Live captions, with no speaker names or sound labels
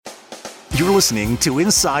You're listening to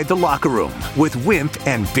Inside the Locker Room with Wimp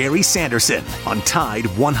and Barry Sanderson on Tide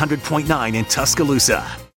 100.9 in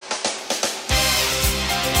Tuscaloosa.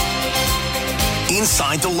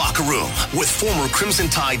 Inside the Locker Room with former Crimson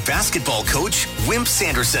Tide basketball coach Wimp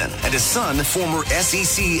Sanderson and his son, former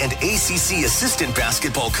SEC and ACC assistant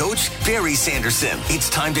basketball coach Barry Sanderson. It's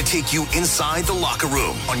time to take you inside the locker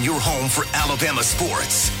room on your home for Alabama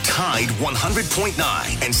sports. Tide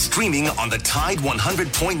 100.9 and streaming on the Tide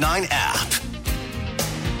 100.9 app.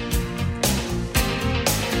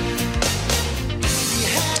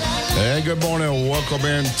 And good morning and welcome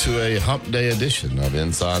into a hump day edition of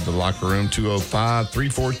Inside the Locker Room.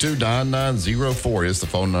 205-342-9904 is the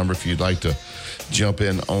phone number if you'd like to jump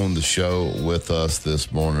in on the show with us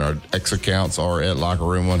this morning. Our X accounts are at Locker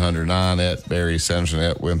Room 109, at Barry Sanderson,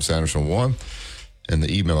 at Wimp Sanderson 1. And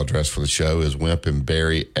the email address for the show is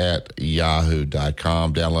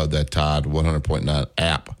wimpandbarry@yahoo.com. Download that Tide 100.9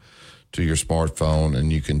 app to your smartphone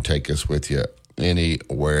and you can take us with you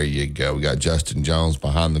anywhere you go. We got Justin Jones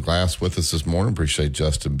behind the glass with us this morning. Appreciate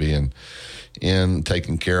Justin being in,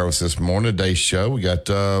 taking care of us this morning. Today's show, we got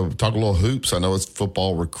talk a little hoops. I know it's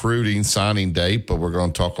football recruiting signing date, but we're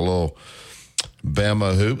going to talk a little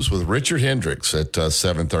Bama hoops with Richard Hendricks at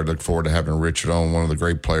 7:30. Look forward to having Richard on, one of the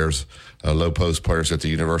great players, low post players at the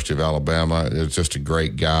University of Alabama. It's just a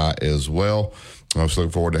great guy as well. I was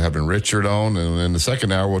looking forward to having Richard on. And in the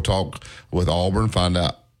second hour, we'll talk with Auburn, find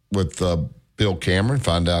out with Bill Cameron,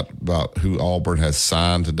 find out about who Auburn has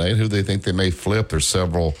signed today and who they think they may flip. There's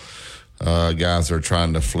several guys that are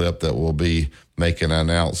trying to flip that will be making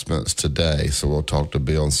announcements today. So we'll talk to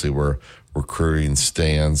Bill and see where recruiting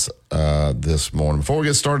stands this morning. Before we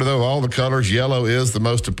get started, though, all the colors, yellow is the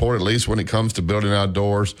most important, at least when it comes to building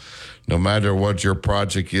outdoors. No matter what your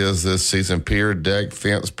project is this season, pier, deck,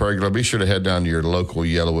 fence, pergola, be sure to head down to your local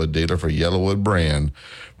Yellowwood dealer for Yellowwood brand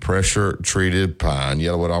pressure-treated pine.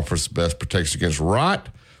 Yellowwood offers the best protection against rot,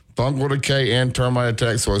 fungal decay, and termite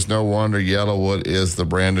attacks, so it's no wonder Yellowwood is the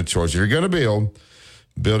brand of choice. If you're going to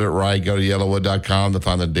build it right. Go to yellowwood.com to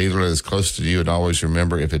find the dealer that is close to you, and always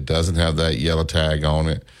remember, if it doesn't have that yellow tag on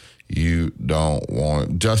it, you don't want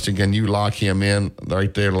it. Justin, can you lock him in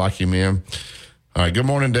right there? Lock him in. All right, good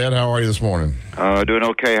morning, Dad. How are you this morning? Doing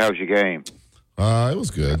okay. How's your game? It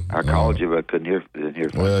was good. I called you, but I didn't hear from you.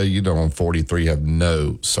 Well, you know, on 43, you have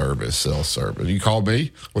no service, cell service. You called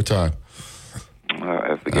me? What time?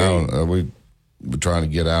 At the game. We were trying to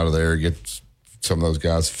get out of there, get some of those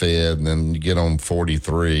guys fed, and then you get on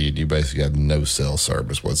 43, and you basically have no cell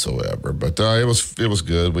service whatsoever. But it was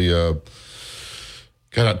good. We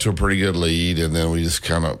got out to a pretty good lead, and then we just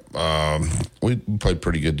kind of we played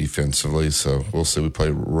pretty good defensively. So we'll see. We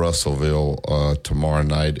play Russellville tomorrow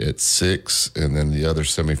night at 6, and then the other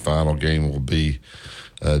semifinal game will be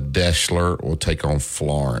Deschler will take on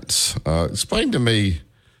Florence. Explain to me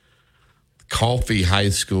Coffee High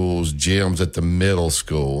School's gyms at the middle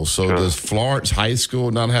school. So Sure. Does Florence High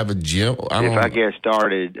School not have a gym? If I get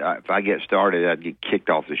started, I'd get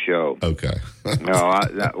kicked off the show. Okay. No,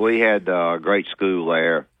 we had a great school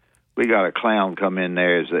there. We got a clown come in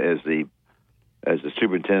there as the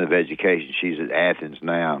superintendent of education. She's at Athens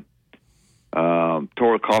now.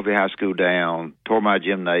 Tore Coffee High School down. Tore my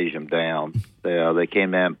gymnasium down. They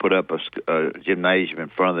came down and put up a gymnasium in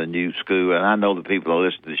front of the new school. And I know the people that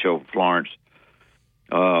listen to the show from Florence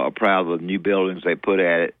are proud of the new buildings they put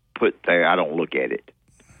there. I don't look at it.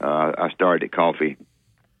 I started at Coffee. It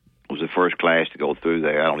was the first class to go through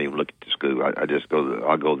there. I don't even look at the school. I'll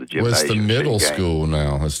go to the gymnasium. Well, it's the middle school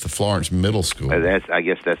now. It's the Florence Middle School. I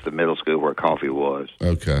guess that's the middle school where Coffee was.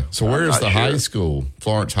 Okay. So where is the high school?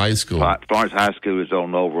 Florence High School. Florence High School is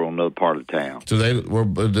over on another part of town. Do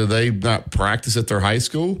they not practice at their high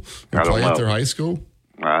school and play at their high school?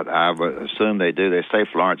 I assume they do. They say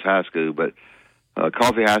Florence High School, but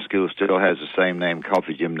Coffee High School still has the same name,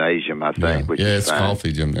 Coffee Gymnasium, I think. Yeah, it's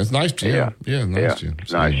Coffee Gym. It's a nice gym. Yeah, nice gym.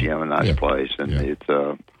 It's a nice gym, a nice place. And it's,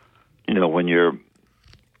 when you're,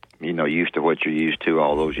 used to what you're used to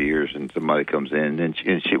all those years, and somebody comes in, and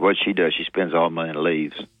what she does, she spends all the money and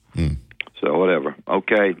leaves. So whatever.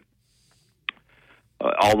 Okay.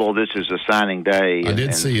 Although this is a signing day. I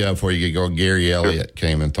did see, before you get going, Gary Elliott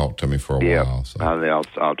came and talked to me for a while. So.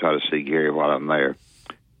 I'll try to see Gary while I'm there.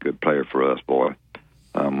 Good player for us, boy.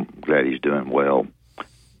 I'm glad he's doing well.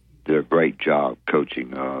 Did a great job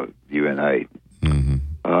coaching UNA.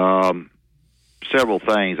 Mm-hmm. Several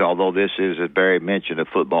things, although this is, as Barry mentioned, a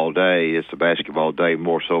football day, it's a basketball day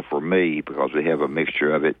more so for me because we have a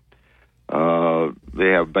mixture of it. They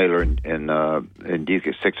have Baylor and Duke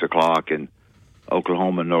at 6 o'clock, and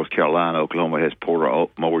Oklahoma and North Carolina. Oklahoma has Porter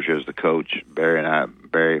Moser as the coach.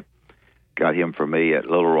 Barry got him for me at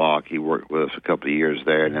Little Rock. He worked with us a couple of years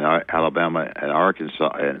there, and then Alabama and Arkansas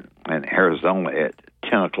and Arizona at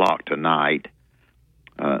 10 o'clock tonight.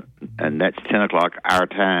 And that's 10 o'clock our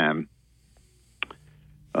time.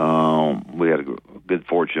 We had a good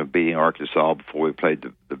fortune of beating Arkansas before we played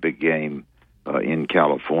the big game in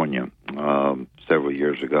California several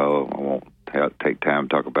years ago. I won't take time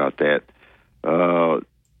to talk about that.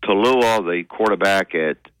 Talua, the quarterback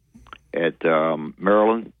at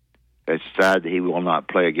Maryland, has decided that he will not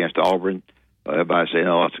play against Auburn. Everybody's saying,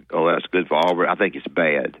 that's good for Auburn. I think it's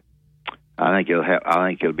bad. I think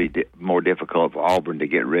it'll be more difficult for Auburn to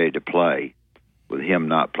get ready to play with him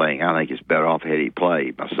not playing. I think it's better off had he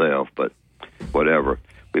played myself, but whatever.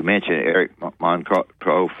 We mentioned Eric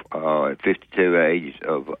Moncrief at 52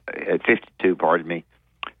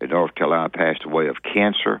 in North Carolina, passed away of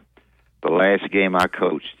cancer. The last game I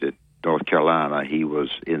coached at North Carolina, he was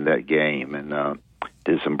in that game and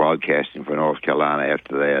did some broadcasting for North Carolina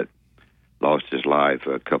after that. Lost his life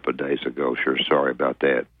a couple of days ago. Sure, sorry about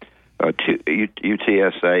that.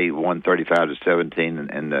 UTSA won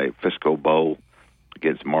 35-17 in the Frisco Bowl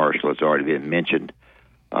against Marshall. It's already been mentioned.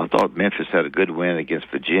 I thought Memphis had a good win against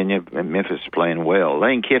Virginia, and Memphis is playing well.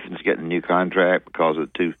 Lane Kiffin's getting a new contract because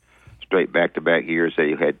of 2 straight back-to-back years that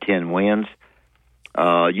he had 10 wins.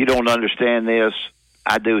 You don't understand this.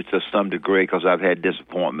 I do to some degree because I've had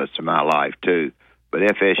disappointments in my life too. But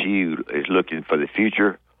FSU is looking for the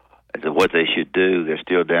future as to what they should do. They're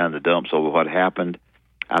still down in the dumps over what happened.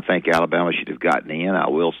 I think Alabama should have gotten in. I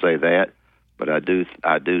will say that. But I do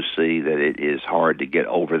see that it is hard to get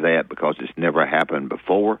over that because it's never happened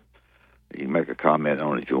before. You can make a comment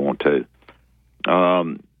on it if you want to.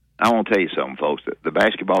 I want to tell you something, folks. The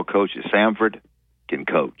basketball coach at Samford can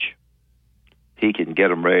coach. He can get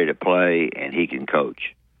them ready to play, and he can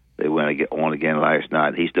coach. They won again last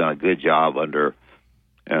night. He's done a good job under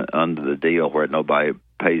the deal where nobody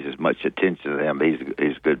pays as much attention to him.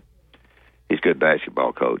 He's good. He's a good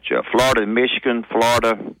basketball coach. Florida and Michigan.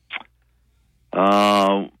 Florida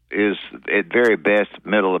is at very best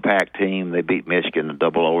middle of the pack team. They beat Michigan in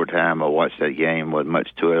double overtime. I watched that game. Wasn't much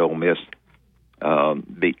to it. Ole Miss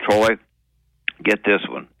beat Troy. Get this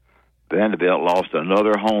one. Vanderbilt lost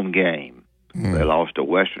another home game. They lost to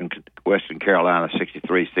Western Carolina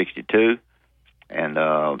 63-62, and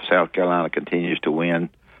South Carolina continues to win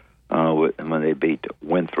when they beat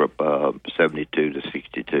Winthrop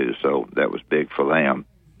 72-62. So that was big for them.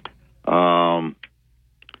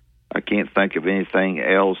 I can't think of anything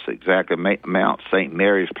else exactly. Mount St.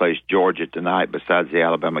 Mary's plays Georgia tonight besides the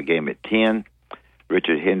Alabama game at 10.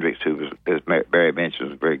 Richard Hendricks, who was, as Barry mentioned,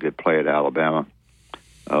 was a very good player at Alabama,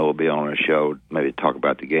 will be on our show, maybe talk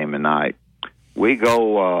about the game tonight. We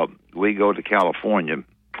go to California,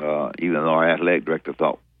 even though our athletic director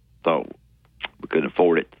thought we couldn't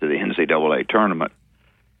afford it, to the NCAA tournament.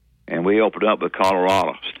 And we opened up with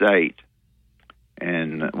Colorado State,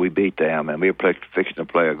 and we beat them. And we were fixing to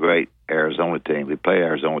play a great Arizona team. We played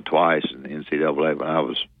Arizona twice in the NCAA when I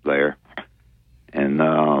was there. And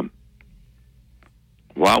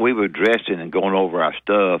while we were dressing and going over our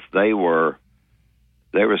stuff, they were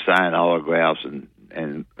signing autographs and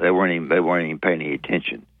they weren't even paying any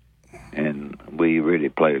attention. And we really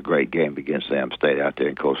played a great game against them. Stayed out there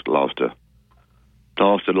and, of course, lost to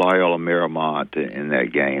Loyola Marymount in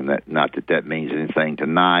that game. Not that means anything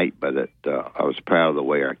tonight, but I was proud of the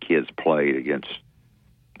way our kids played against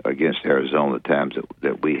Arizona the times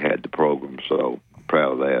that we had the program. So I'm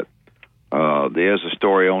proud of that. There's a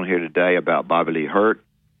story on here today about Bobby Lee Hurt.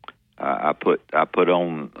 I put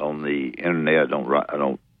on the internet. I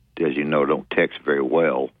don't, as you know, don't text very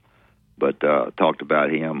well, but talked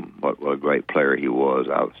about him. What a great player he was.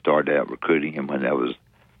 I started out recruiting him when I was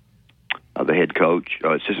the head coach,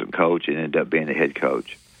 assistant coach, and ended up being the head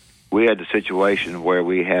coach. We had the situation where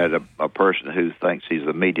we had a person who thinks he's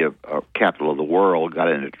the media capital of the world got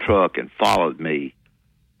in a truck and followed me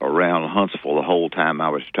around Huntsville the whole time I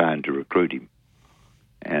was trying to recruit him.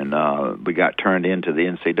 And we got turned into the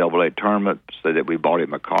NCAA tournament, so that we bought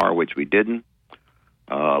him a car, which we didn't.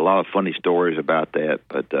 A lot of funny stories about that,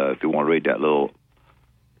 but if you want to read that little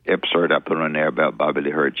episode I put on there about Bobby Lee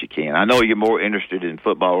Hurt, you can. I know you're more interested in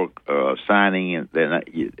football signing than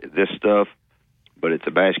this stuff, but it's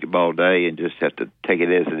a basketball day and just have to take it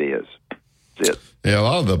as it is. That's it. Yeah, a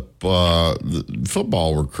lot of the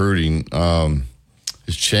football recruiting has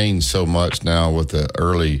changed so much now with the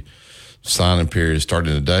early signing period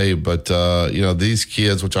starting today. But, these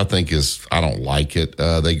kids, which I think I don't like it,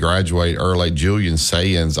 they graduate early. Julian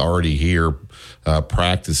Sayans already here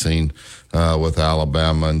practicing with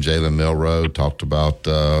Alabama, and Jalen Milroe talked about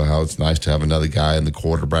how it's nice to have another guy in the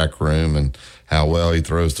quarterback room and how well he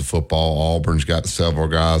throws the football. Auburn's got several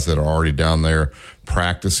guys that are already down there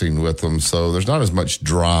practicing with them. So there's not as much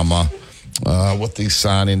drama with these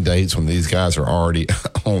signing dates when these guys are already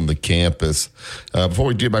on the campus. Before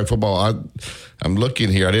we get back to football, I'm looking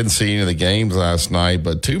here. I didn't see any of the games last night,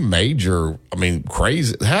 but two major,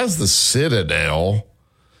 crazy. How's the Citadel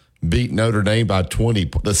beat Notre Dame by 20?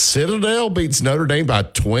 The Citadel beats Notre Dame by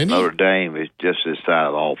 20? Notre Dame is just this side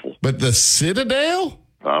of awful. But the Citadel?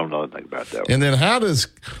 I don't know anything about that one. And then how does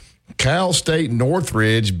Cal State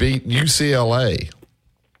Northridge beat UCLA?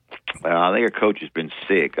 I think our coach has been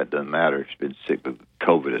sick. It doesn't matter if he's been sick with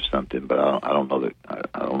COVID or something, but I don't know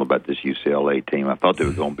about this UCLA team. I thought they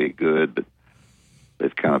were going to be good, but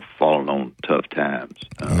they've kind of fallen on tough times.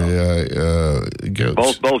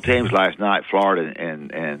 Both teams last night, Florida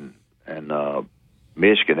and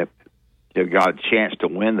Michigan, have got a chance to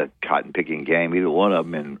win the cotton picking game. Either one of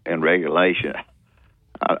them in regulation.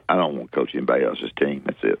 I don't want to coach anybody else's team.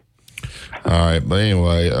 That's it. All right, but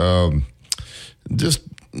anyway, just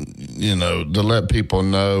to let people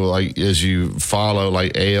know, like as you follow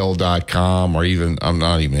like AL.com or even I'm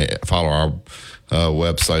not even follow our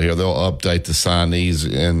website here, they'll update the signees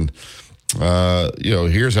and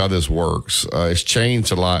here's how this works. It's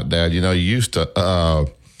changed a lot, Dad. You used to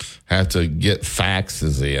have to get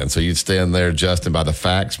faxes in, so you'd stand there, Justin, by the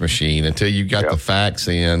fax machine until you got the fax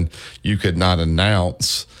in. You could not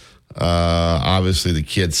announce obviously the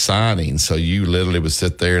kid signing, so you literally would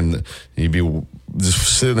sit there and you'd be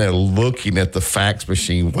just sitting there looking at the fax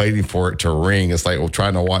machine waiting for it to ring. It's like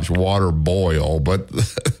trying to watch water boil. But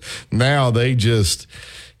now they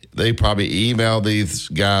probably email these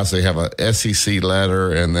guys. They have a SEC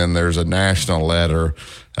letter and then there's a national letter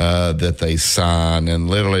that they sign, and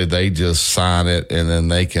literally they just sign it, and then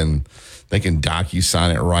they can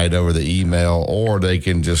docu-sign it right over the email, or they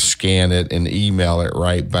can just scan it and email it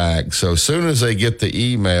right back. So as soon as they get the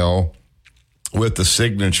email with the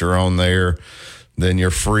signature on there, then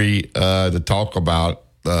you're free to talk about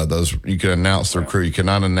those. You can announce the recruit. You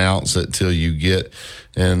cannot announce it till you get,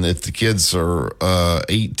 and if the kids are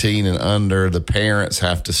 18 and under, the parents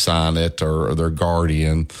have to sign it or their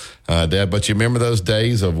guardian. Dad, but you remember those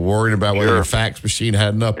days of worrying about whether your fax machine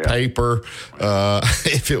had enough paper,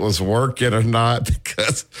 if it was working or not,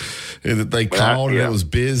 because they called and it was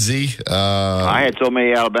busy. I had so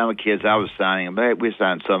many Alabama kids I was signing them. We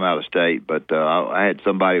signed some out of state, but I had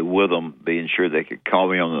somebody with them being sure they could call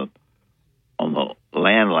me on the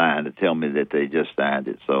landline to tell me that they just signed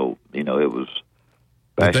it. So, it was.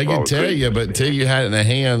 But they can tell you, but until you had it in a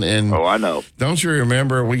hand. And I know. Don't you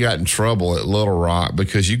remember we got in trouble at Little Rock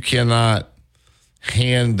because you cannot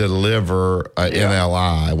hand deliver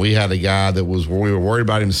NLI. We had a guy we were worried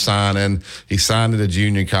about him signing. He signed at a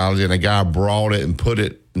junior college, and a guy brought it and put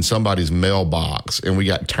it in somebody's mailbox, and we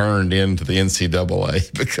got turned into the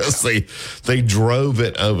NCAA because they drove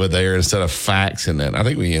it over there instead of faxing it. I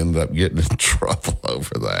think we ended up getting in trouble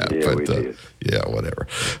over that. Yeah, we did. Yeah, whatever.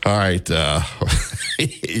 All right. Yeah,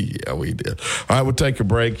 we did. All right, we'll take a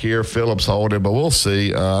break here. Phillips holding, but we'll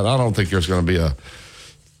see. I don't think there's going to be a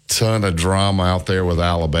ton of drama out there with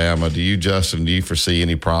Alabama. Do you, Justin, foresee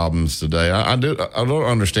any problems today? I don't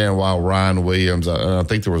understand why Ryan Williams, I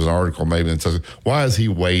think there was an article maybe that says, why is he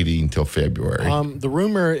waiting till February? The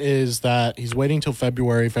rumor is that he's waiting till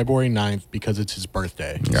February 9th, because it's his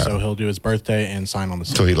birthday. Yeah. So he'll do his birthday and sign on the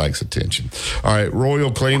same. So he likes attention. All right,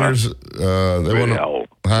 Royal Cleaners. All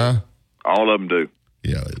of them do.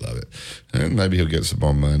 Yeah, they love it. And maybe he'll get some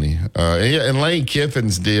more money. And Lane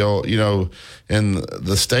Kiffin's deal, in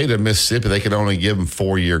the state of Mississippi, they can only give him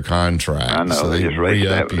 4-year contracts. I know. So they just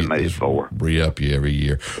re-up you. Re-up you every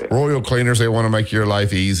year. Yeah. Royal Cleaners, they want to make your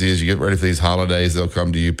life easy. As you get ready for these holidays, they'll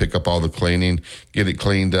come to you, pick up all the cleaning, get it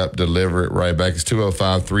cleaned up, deliver it right back. It's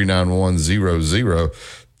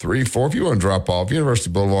 205-391-0034. If you want to drop off, University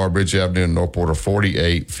Boulevard, Bridge Avenue in North Porter,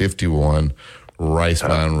 4851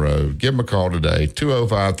 Ricebine Road. Give them a call today,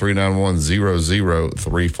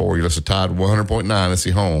 205-391-0034. You listen to Tide 100.9. It's the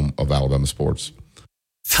home of Alabama sports.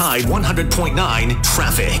 Tide 100.9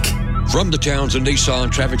 traffic. From the Townsend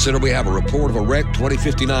Nissan Traffic Center, we have a report of a wreck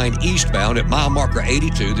 2059 eastbound at mile marker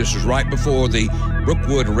 82. This is right before the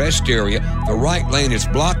Brookwood rest area. The right lane is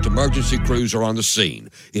blocked. Emergency crews are on the scene.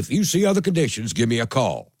 If you see other conditions, give me a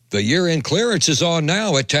call. The year-end clearance is on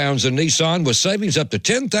now at Townsend Nissan with savings up to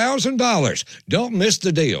 $10,000. Don't miss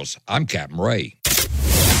the deals. I'm Captain Ray.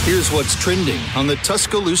 Here's what's trending on the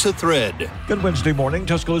Tuscaloosa thread. Good Wednesday morning.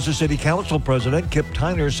 Tuscaloosa City Council President Kip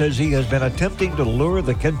Tyner says he has been attempting to lure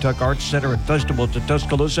the Kentuck Arts Center and Festival to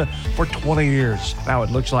Tuscaloosa for 20 years. Now it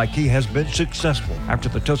looks like he has been successful after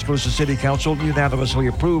the Tuscaloosa City Council unanimously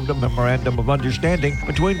approved a memorandum of understanding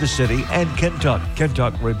between the city and Kentuck.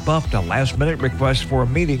 Kentuck rebuffed a last-minute request for a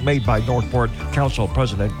meeting made by Northport Council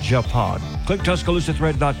President Jeff Hahn. Click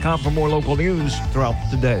TuscaloosaThread.com for more local news throughout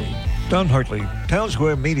the day. Don Hartley, Town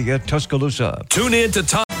Square Media, Tuscaloosa. Tune in to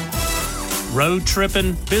Tom. Road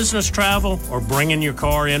tripping, business travel, or bringing your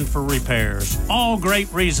car in for repairs. All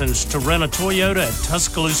great reasons to rent a Toyota at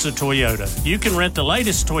Tuscaloosa Toyota. You can rent the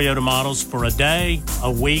latest Toyota models for a day,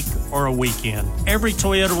 a week, or a weekend. Every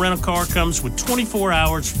Toyota rental-car comes with 24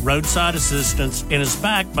 hours roadside assistance and is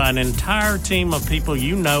backed by an entire team of people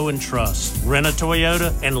you know and trust. Rent a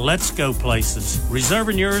Toyota and let's go places.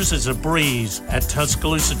 Reserving yours is a breeze at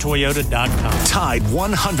TuscaloosaToyota.com. Tide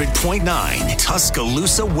 100.9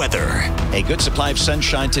 Tuscaloosa weather. A good supply of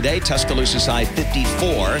sunshine today. Tuscaloosa's high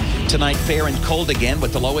 54. Tonight, fair and cold again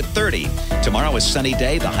with the low at 30. Tomorrow, a sunny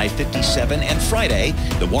day, the high 57. And Friday,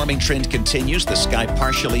 the warming trend continues. The sky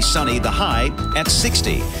partially sunny, the high at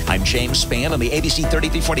 60. I'm James Spann on the ABC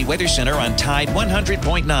 3340 Weather Center on Tide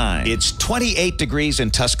 100.9. It's 28 degrees in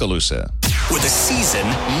Tuscaloosa. Where the season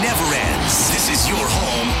never ends. This is your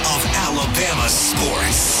home of Alabama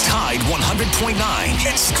sports. Tide 100.9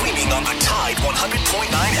 and streaming on the Tide 100.9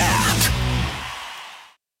 app.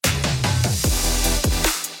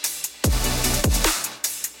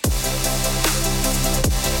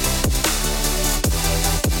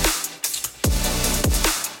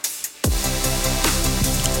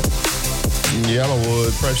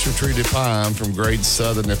 Yellowwood pressure-treated pine from Great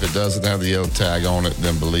Southern. If it doesn't have the yellow tag on it,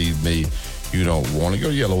 then believe me, you don't want to. Go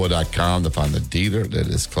to yellowwood.com to find the dealer that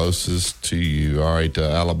is closest to you. All right,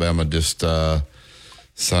 Alabama just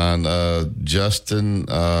signed Justin.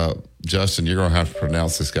 Justin, you're going to have to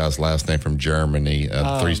pronounce this guy's last name from Germany,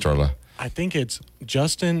 three-star. I think it's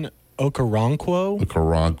Justin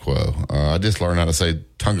Okoronkwo. I just learned how to say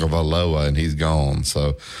Tungavaloa, and he's gone.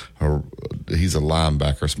 So he's a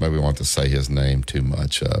linebacker, so maybe we won't have to say his name too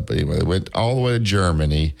much. But anyway, they went all the way to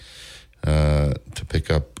Germany to pick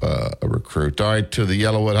up a recruit. All right, to the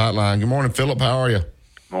Yellowwood Hotline. Good morning, Philip. How are you?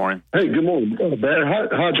 Morning. Hey, good morning.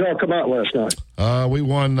 How'd y'all come out last night? We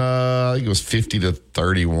won, I think it was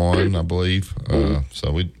 50-31, I believe.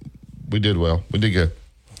 So we did well. We did good.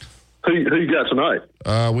 Who you got tonight?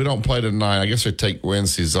 We don't play tonight. I guess they take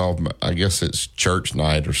Wednesdays off. I guess it's church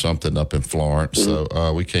night or something up in Florence. Mm-hmm.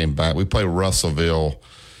 So we came back. We play Russellville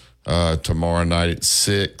tomorrow night at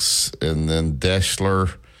 6, and then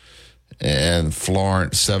Deschler and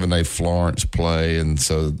Florence, 7A Florence play. And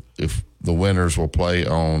so if the winners will play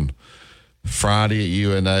on Friday at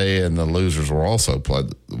UNA, and the losers will also play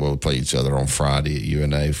each other on Friday at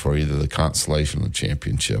UNA for either the consolation or the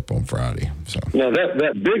championship on Friday. So now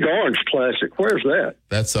that Big Orange Classic, where's that?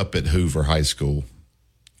 That's up at Hoover High School.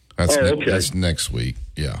 That's that's next week.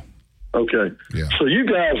 Yeah. Okay. Yeah. So you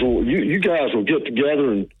guys will get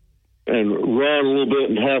together and run a little bit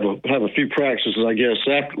and have a few practices, I guess,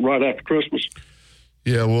 right after Christmas.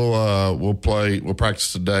 Yeah, we'll play. We'll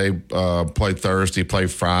practice today, play Thursday, play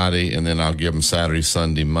Friday, and then I'll give them Saturday,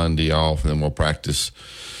 Sunday, Monday off, and then we'll practice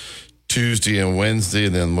Tuesday and Wednesday,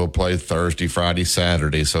 and then we'll play Thursday, Friday,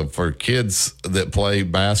 Saturday. So for kids that play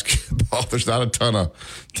basketball, there's not a ton of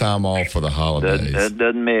time off for the holidays. That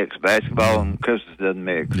doesn't mix. Basketball and Christmas doesn't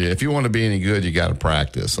mix. Yeah, if you want to be any good, you got to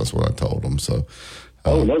practice. That's what I told them. So.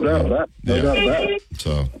 No doubt about it. No doubt about it.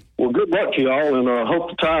 So. Well, good luck to y'all, and I hope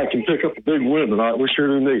the Tide can pick up a big win tonight. We sure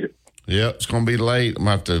do need it. Yeah, it's going to be late. I'm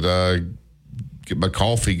going to have to get my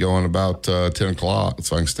coffee going about 10 o'clock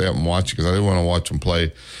so I can stay up and watch it, because I do want to watch them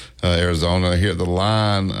play Arizona. Here at the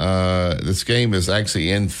line, this game is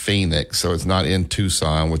actually in Phoenix, so it's not in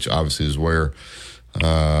Tucson, which obviously is where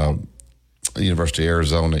University of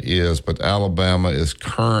Arizona is. But Alabama is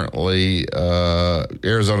currently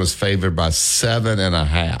Arizona's favored by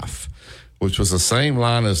 7.5. Which was the same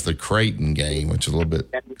line as the Creighton game, which is a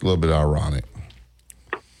little bit ironic.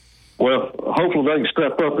 Well, hopefully they can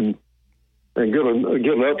step up and get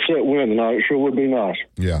an upset win tonight. It sure would be nice.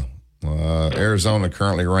 Yeah, Arizona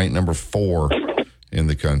currently ranked number 4 in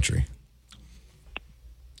the country.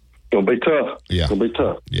 It'll be tough. Yeah, it'll be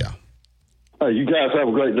tough. Yeah. Hey, you guys have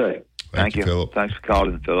a great day. Thank you, Philip. Thanks for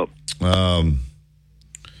calling, Philip.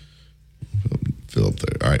 Philip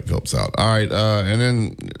there. All right, Philip's out. All right, and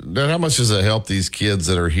then how much does it help these kids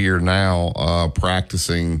that are here now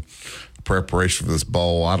practicing preparation for this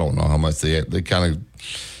bowl? I don't know how much they kind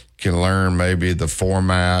can learn maybe the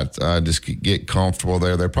format, just get comfortable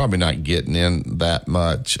there. They're probably not getting in that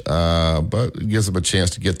much, but it gives them a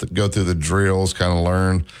chance to go through the drills, kind of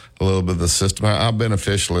learn a little bit of the system. How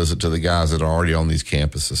beneficial is it to the guys that are already on these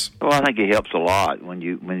campuses? Well, I think it helps a lot when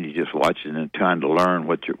you just watching and trying to learn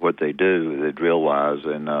what they do, the drill wise,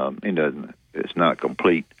 and it's not a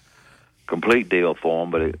complete deal for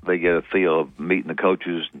them, but they get a feel of meeting the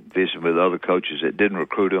coaches, fishing with other coaches that didn't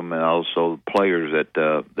recruit them, and also players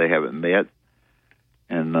that they haven't met.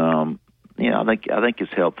 And I think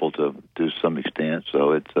it's helpful to some extent.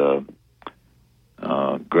 So it's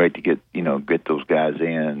great to get those guys in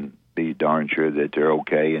and be darn sure that they're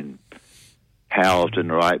okay and housed in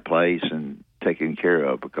the right place and taken care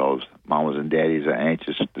of, because mamas and daddies are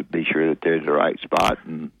anxious to be sure that they're in the right spot,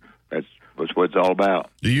 and that's what it's all about.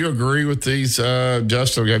 Do you agree with these,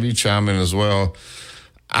 Justin? I'll have you chime in as well.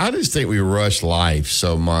 I just think we rush life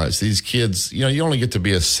so much. These kids, you only get to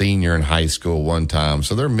be a senior in high school one time,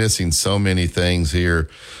 so they're missing so many things here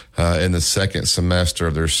in the second semester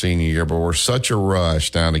of their senior year. But we're such a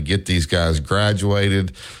rush now to get these guys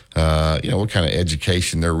graduated. What kind of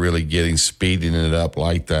education they're really getting, speeding it up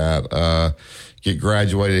like that. Get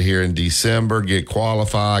graduated here in December, get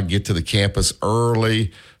qualified, get to the campus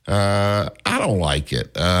early. I don't like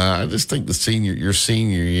it. I just think your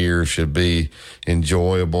senior year should be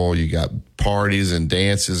enjoyable. You got parties and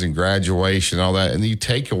dances and graduation and all that, and you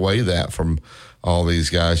take away that from all these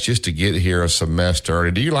guys just to get here a semester early.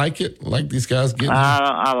 Do you like it? Like these guys getting here?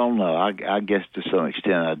 I don't know. I guess to some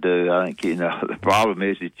extent I do. I think, the problem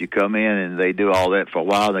is that you come in and they do all that for a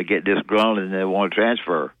while and they get disgruntled and they want to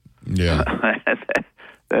transfer. Yeah.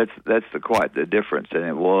 That's quite the difference. And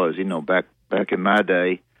it was, back in my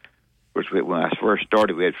day, when I first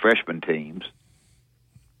started, we had freshman teams.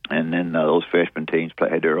 And then those freshman teams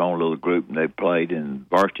had their own little group, and they played in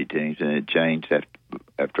varsity teams, and it changed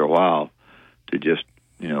after a while to just,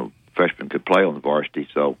 freshmen could play on the varsity.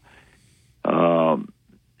 So with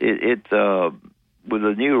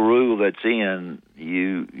the new rule that's in,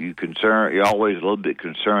 you're always a little bit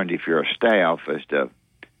concerned if you're a staff as to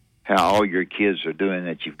how all your kids are doing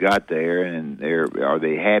that you've got there, and are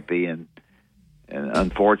they happy? And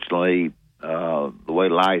unfortunately, the way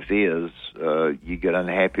life is, you get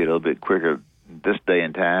unhappy a little bit quicker this day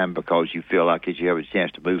and time because you feel like you have a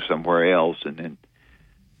chance to move somewhere else, and then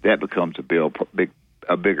that becomes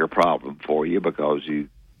a bigger problem for you because you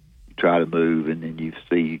try to move and then you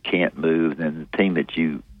see you can't move, and the team that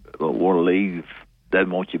you want to leave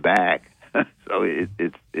doesn't want you back. So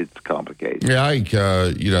it's complicated. Yeah, I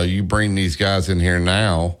think you bring these guys in here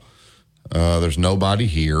now. There's nobody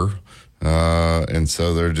here. And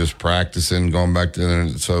so they're just practicing, going back to there.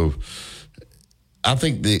 So I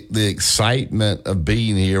think the excitement of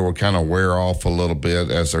being here will kind of wear off a little bit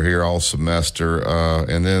as they're here all semester.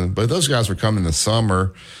 But those guys were coming this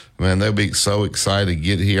summer. Man, they'll be so excited to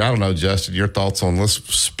get here. I don't know, Justin, your thoughts on let's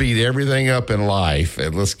speed everything up in life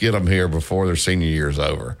and let's get them here before their senior year is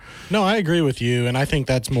over. No, I agree with you, and I think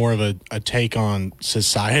that's more of a take on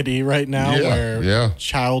society right now where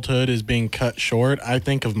childhood is being cut short. I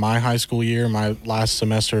think of my high school year, my last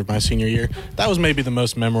semester of my senior year. That was maybe the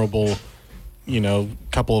most memorable,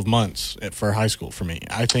 couple of months for high school for me.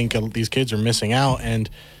 I think these kids are missing out, and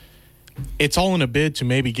it's all in a bid to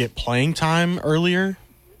maybe get playing time earlier.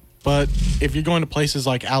 But if you're going to places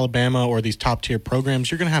like Alabama or these top-tier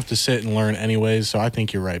programs, you're going to have to sit and learn anyways. So I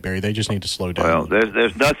think you're right, Barry. They just need to slow down. Well,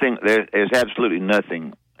 there's nothing. There's absolutely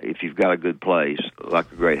nothing if you've got a good place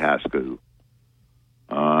like a great high school.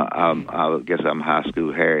 I guess I'm high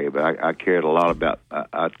school Harry, but I cared a lot about.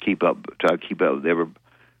 I try to keep up with every.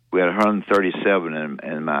 We had 137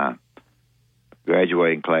 in my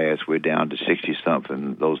graduating class. We're down to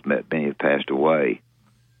 60-something. Many have passed away,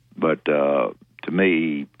 but. To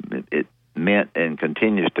me, it meant and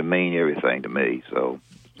continues to mean everything to me. So,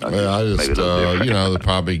 the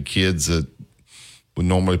probably kids that would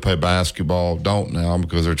normally play basketball don't now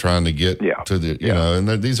because they're trying to get to the, and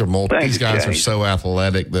these are these guys are so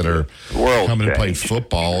athletic that are coming to play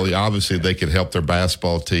football. Obviously, they could help their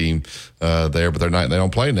basketball team there, but they're not. They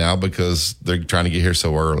don't play now because they're trying to get here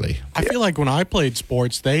so early. I feel like when I played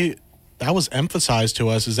sports, that was emphasized to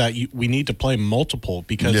us is that we need to play multiple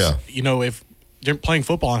because if you're playing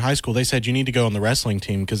football in high school, they said you need to go on the wrestling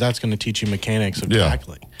team because that's going to teach you mechanics of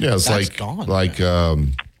tackling. Yeah, it's that's gone.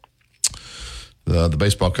 The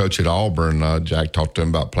baseball coach at Auburn, Jack talked to him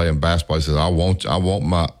about playing basketball. He says, I want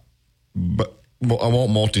my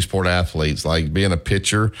want multi-sport athletes. Like being a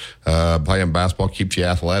pitcher, playing basketball keeps you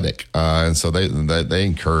athletic, and so they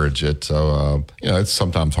encourage it. So it's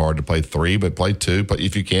sometimes hard to play 3, but play 2. But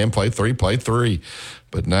if you can play 3, play 3.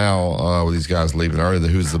 But now with these guys leaving early,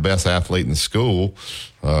 who's the best athlete in the school,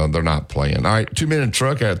 they're not playing. All right, 2-minute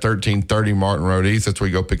truck at 1330 Martin Road East. That's where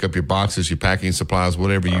you go pick up your boxes, your packing supplies,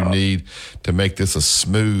 whatever you need to make this a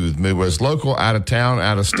smooth move. Whether it's local, out of town,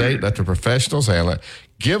 out of state, let the professionals handle it.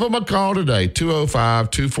 Give them a call today,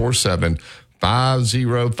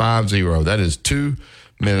 205-247-5050. That is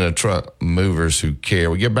 2-minute truck movers who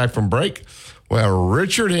care. We get back from break. Well,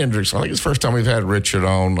 Richard Hendricks, I think it's the first time we've had Richard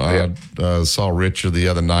on. I saw Richard the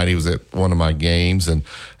other night. He was at one of my games and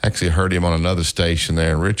actually heard him on another station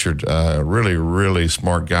there. And Richard, really, really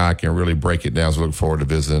smart guy, can really break it down. So look forward to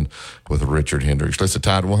visiting with Richard Hendricks. Listen to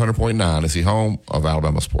Tide 100.9 is the home of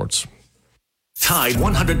Alabama sports. Tide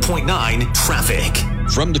 100.9 traffic.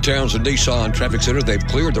 From the Townsend Nissan Traffic Center, they've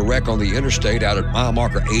cleared the wreck on the interstate out at mile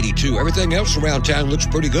marker 82. Everything else around town looks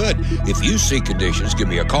pretty good. If you see conditions, give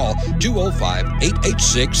me a call,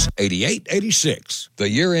 205-886-8886. The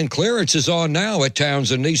year-end clearance is on now at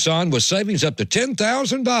Townsend Nissan with savings up to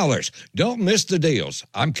 $10,000. Don't miss the deals.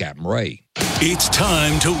 I'm Captain Ray. It's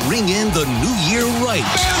time to ring in the new year right.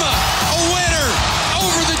 Bama, a winner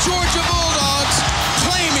over the Georgia Bulldogs,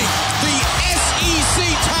 claiming the SEC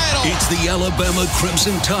title. It's the Alabama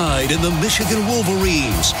Crimson Tide and the Michigan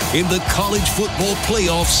Wolverines in the college football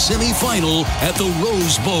playoff semifinal at the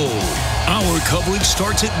Rose Bowl. Our coverage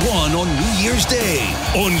starts at 1 on New Year's Day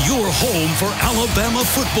on your home for Alabama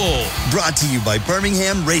football. Brought to you by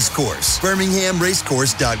Birmingham Racecourse.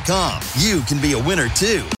 BirminghamRacecourse.com. You can be a winner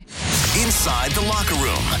too. Inside the Locker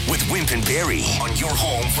Room with Wimp and Barry on your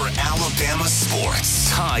home for Alabama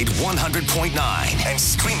sports. Tide 100.9 and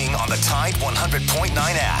streaming on the Tide 100.9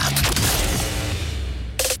 app.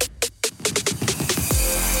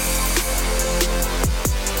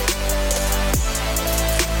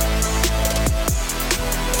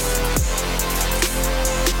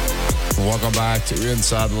 Welcome back to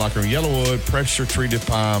Inside the Locker Room. Yellowwood pressure-treated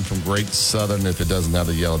pine from Great Southern. If it doesn't have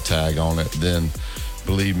the yellow tag on it, then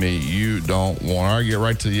believe me, you don't want to. Get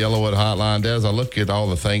right to the Yellowwood hotline. As I look at all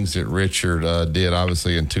the things that Richard did,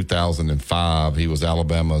 obviously in 2005, he was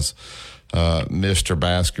Alabama's Mr.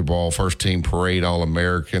 Basketball, first-team parade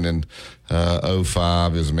All-American in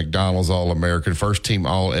 05. He was a McDonald's All-American, first-team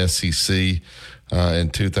All-SEC in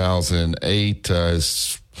 2008.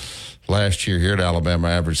 Last year here at Alabama,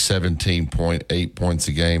 averaged 17.8 points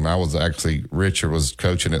a game. Richard was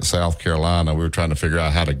coaching at South Carolina. We were trying to figure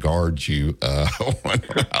out how to guard you when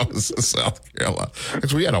I was in South Carolina.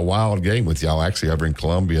 Because we had a wild game with y'all actually over in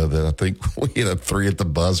Columbia that I think we hit a 3 at the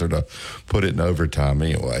buzzer to put it in overtime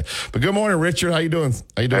anyway. But good morning, Richard. How you doing?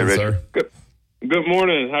 How you doing, sir? Good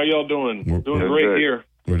morning. How y'all doing? We're doing great here.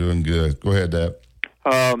 We're doing good. Go ahead, Dad.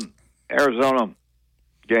 Arizona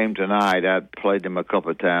game tonight, I played them a couple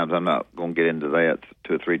of times. I'm not going to get into that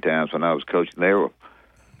 2 or 3 times when I was coaching. They're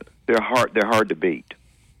hard to beat.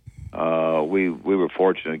 We were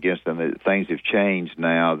fortunate against them. Things have changed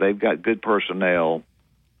now. They've got good personnel,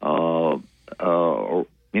 around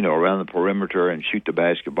the perimeter and shoot the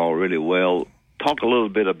basketball really well. Talk a little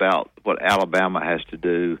bit about what Alabama has to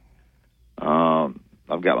do.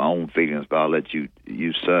 I've got my own feelings, but I'll let you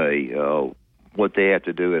say what they have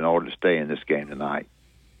to do in order to stay in this game tonight.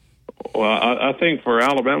 Well, I think for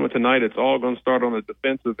Alabama tonight, it's all going to start on the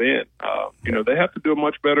defensive end. They have to do a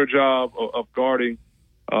much better job of guarding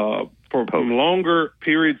for longer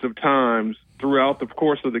periods of times throughout the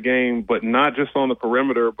course of the game, but not just on the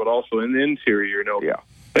perimeter, but also in the interior.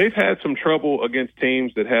 They've had some trouble against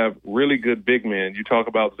teams that have really good big men. You talk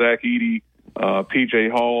about Zach Edey, P.J.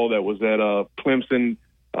 Hall that was at Clemson,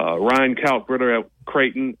 Ryan Kalkbrenner at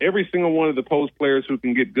Creighton. Every single one of the post players who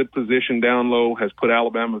can get good position down low has put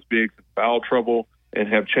Alabama's bigs in foul trouble and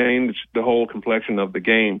have changed the whole complexion of the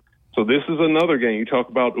game. So this is another game. You talk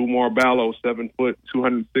about Umar Ballo, 7 foot,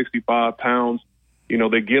 265 pounds.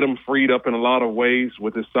 They get him freed up in a lot of ways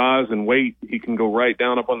with his size and weight. He can go right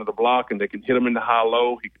down up under the block, and they can hit him in the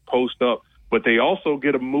high-low. He can post up. But they also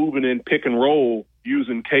get him moving in pick and roll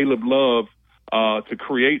using Caleb Love to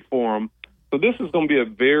create for him. So this is going to be a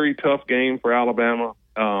very tough game for Alabama,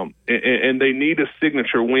 and they need a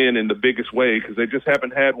signature win in the biggest way because they just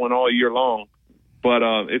haven't had one all year long. But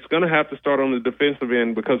it's going to have to start on the defensive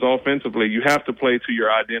end because offensively you have to play to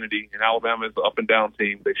your identity, and Alabama is an up-and-down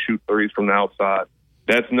team. They shoot threes from the outside.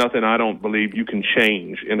 That's nothing I don't believe you can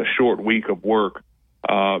change in a short week of work.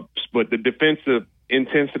 But the defensive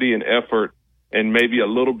intensity and effort and maybe a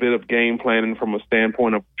little bit of game planning from a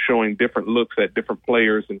standpoint of showing different looks at different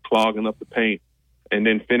players and clogging up the paint. and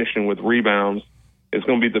then finishing with rebounds is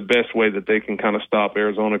going to be the best way that they can kind of stop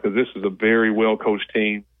Arizona, because this is a very well-coached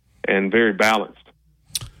team and very balanced.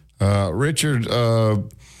 Richard,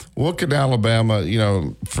 what could Alabama,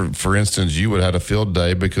 for instance, you would have had a field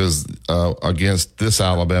day because against this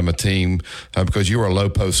Alabama team, because you were a low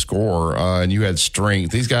post scorer and you had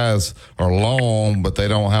strength. These guys are long, but they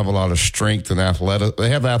don't have a lot of strength and they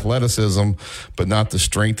have athleticism, but not the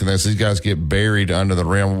strength in this. These guys get buried under the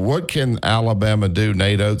rim. What can Alabama do,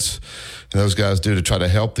 Nate Oates and those guys do to try to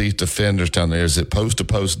help these defenders down there? Is it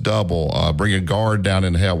post-to-post double, bring a guard down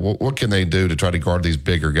and help? What can they do to try to guard these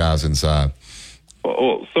bigger guys inside?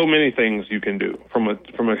 Well, so many things you can do from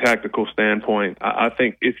a tactical standpoint. I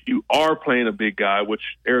think if you are playing a big guy, which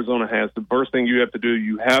Arizona has, the first thing you have to do,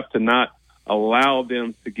 you have to not allow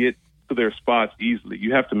them to get to their spots easily.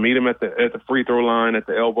 You have to meet them at the free throw line, at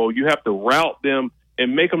the elbow. You have to route them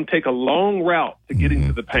and make them take a long route to get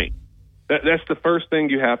into the paint. That's the first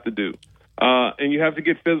thing you have to do. And you have to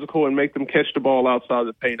get physical and make them catch the ball outside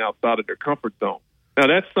the paint, outside of their comfort zone. Now,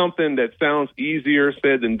 that's something that sounds easier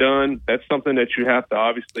said than done. That's something that you have to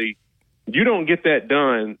obviously – you don't get that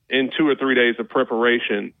done in 2 or 3 days of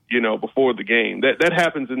preparation, before the game. That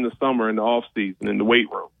happens in the summer, in the off-season, in the weight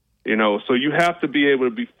room, So you have to be able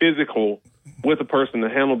to be physical with a person to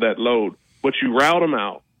handle that load. But you route them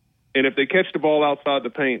out. And if they catch the ball outside the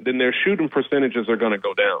paint, then their shooting percentages are going to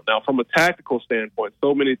go down. Now, from a tactical standpoint,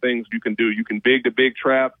 so many things you can do. You can big the big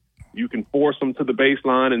trap. You can force them to the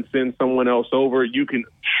baseline and send someone else over. You can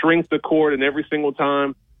shrink the court, and every single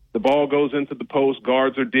time the ball goes into the post,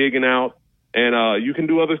 guards are digging out. And you can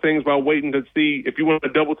do other things by waiting to see if you want to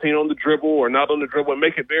double team on the dribble or not on the dribble and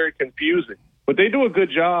make it very confusing. But they do a good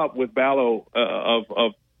job with Ballo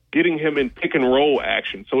of getting him in pick and roll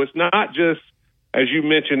action. So it's not just, as you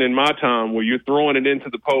mentioned in my time, where you're throwing it into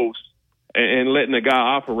the post and letting a guy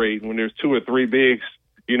operate when there's 2 or 3 bigs,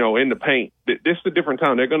 in the paint. This is a different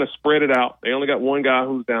time. They're going to spread it out. They only got one guy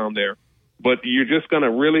who's down there. But you're just going to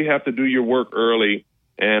really have to do your work early.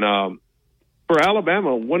 And for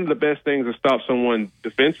Alabama, one of the best things to stop someone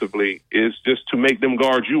defensively is just to make them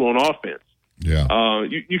guard you on offense. Yeah.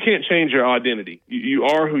 You can't change your identity. You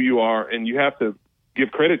are who you are, and you have to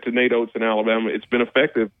give credit to Nate Oates in Alabama. It's been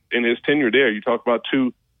effective in his tenure there. You talk about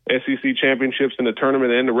 2 SEC championships in the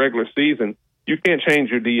tournament and the regular season. You can't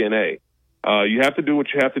change your DNA. You have to do what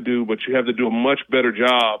you have to do, but you have to do a much better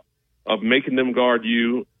job of making them guard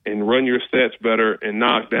you and run your sets better and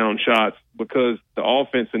knock down shots, because the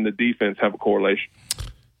offense and the defense have a correlation.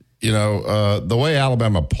 The way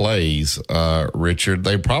Alabama plays, Richard,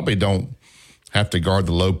 they probably don't have to guard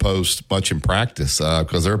the low post much in practice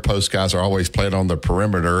because their post guys are always playing on the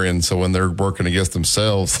perimeter. And so when they're working against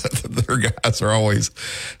themselves, their guys are always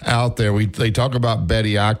out there. They talk about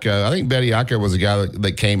Bediako. I think Bediako was a guy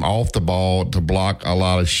that came off the ball to block a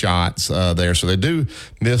lot of shots there. So they do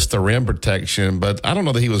miss the rim protection, but I don't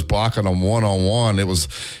know that he was blocking them one-on-one. It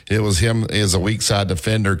was him as a weak side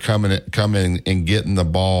defender coming and getting the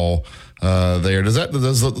ball there. Does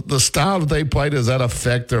the style that they play, does that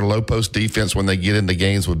affect their low post defense when they get into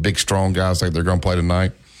games with big, strong guys like they're going to play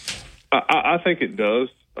tonight? I think it does.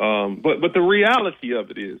 But the reality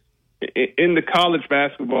of it is, in the college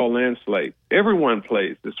basketball landscape, everyone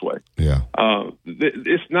plays this way. Yeah.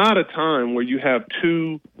 It's not a time where you have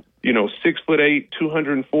 2, 6'8",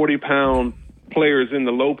 240-pound players in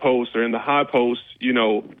the low post or in the high post,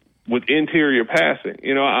 with interior passing.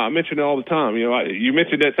 I mention it all the time. You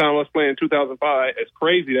mentioned that time I was playing in 2005. It's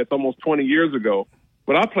crazy. That's almost 20 years ago.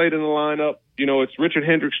 But I played in the lineup. It's Richard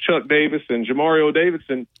Hendricks, Chuck Davis, and Jamario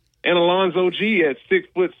Davidson, and Alonzo G at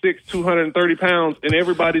 6'6", 230 pounds, and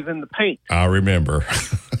everybody's in the paint. I remember.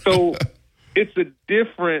 So it's a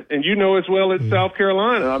different, and as well as South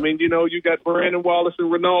Carolina. I mean, you got Brandon Wallace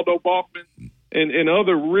and Ronaldo Balkman and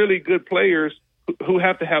other really good players who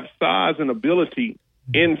have to have size and ability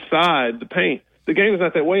inside the paint. The game is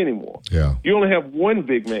not that way anymore. Yeah. You only have one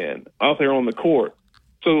big man out there on the court.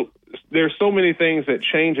 So there's so many things that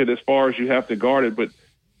change it as far as you have to guard it. But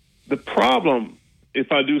the problem,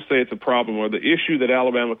 if I do say it's a problem, or the issue that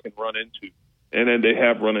Alabama can run into, and then they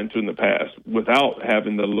have run into in the past without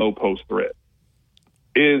having the low post threat,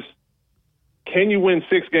 is can you win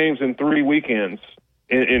 6 games in 3 weekends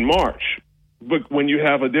in March? But when you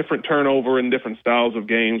have a different turnover and different styles of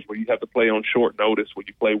games where you have to play on short notice, where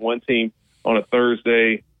you play one team on a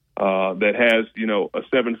Thursday that has,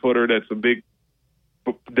 a 7-footer that's a big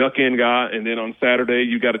duck-in guy, and then on Saturday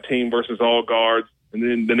you got a team versus all guards, and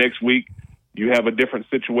then the next week you have a different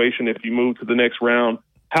situation if you move to the next round.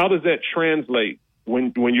 How does that translate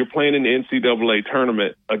when you're playing in the NCAA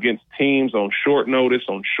tournament against teams on short notice,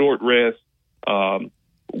 on short rest,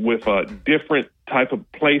 with different type of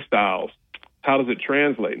play styles, how does it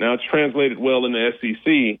translate? Now, it's translated well in the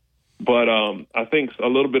SEC, but I think a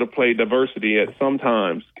little bit of play diversity at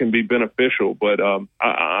sometimes can be beneficial. But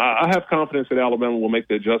I have confidence that Alabama will make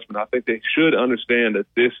the adjustment. I think they should understand that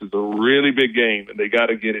this is a really big game, and they got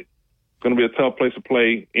to get it. It's going to be a tough place to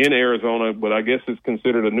play in Arizona, but I guess it's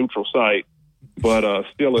considered a neutral site, but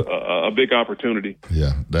still a big opportunity.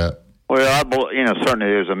 Yeah, that. Well, certainly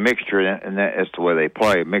there's a mixture in that as to where they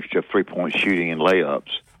play, a mixture of three-point shooting and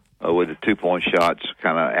layups, with the 2-point shots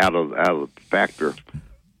kind of out of the factor.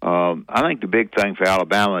 I think the big thing for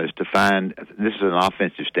Alabama is to find, this is an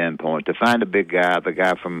offensive standpoint, to find a big guy, the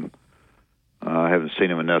guy from, I haven't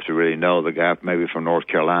seen him enough to really know, the guy maybe from North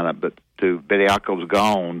Carolina, but Bediako's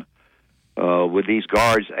gone. With these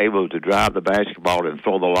guards able to drive the basketball and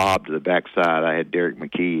throw the lob to the backside, I had Derek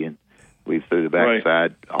McKee, and we threw the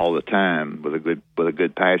backside all the time with a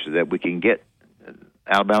good passer that we can get.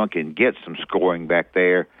 Alabama can get some scoring back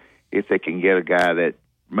there if they can get a guy that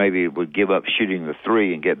maybe would give up shooting the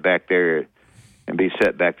three and get back there and be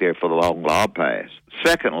set back there for the long lob pass.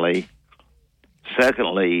 Secondly,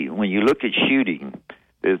 when you look at shooting,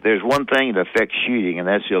 there's one thing that affects shooting, and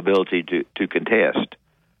that's the ability to contest.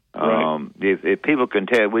 Right. If people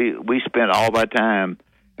contest, we spent all our time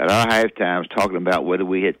at our halftimes talking about whether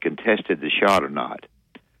we had contested the shot or not.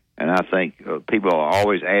 And I think people are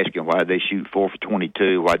always asking why they shoot 4 for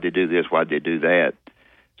 22, why they do this, why they do that.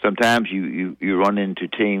 Sometimes you run into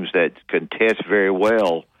teams that contest very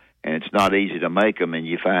well, and it's not easy to make them, and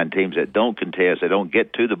you find teams that don't contest, they don't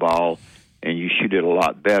get to the ball, and you shoot it a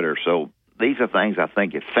lot better. So these are things I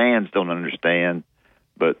think if fans don't understand,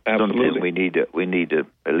 but something we need to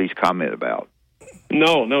at least comment about.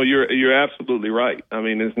 No, you're absolutely right. I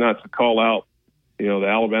mean, it's not to call out, the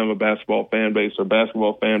Alabama basketball fan base or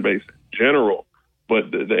basketball fan base in general,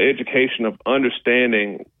 but the education of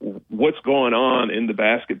understanding what's going on in the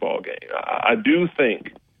basketball game. I do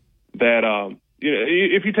think that,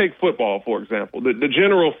 if you take football, for example, the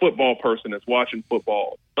general football person that's watching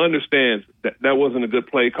football understands that wasn't a good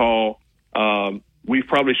play call. We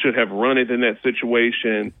probably should have run it in that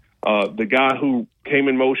situation. The guy who came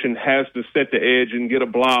in motion has to set the edge and get a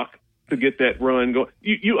block to get that run going.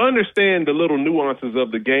 You understand the little nuances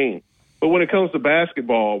of the game. But when it comes to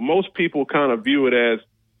basketball, most people kind of view it as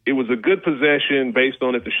it was a good possession based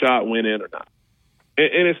on if the shot went in or not.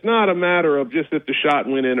 And it's not a matter of just if the shot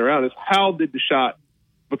went in or out. It's how did the shot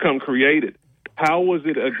become created? How was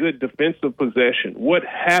it a good defensive possession? What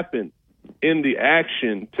happened in the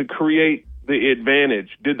action to create the advantage?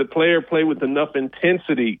 Did the player play with enough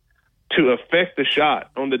intensity to affect the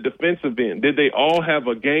shot on the defensive end? Did they all have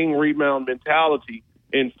a gang rebound mentality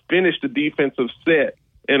and finish the defensive set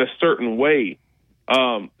in a certain way?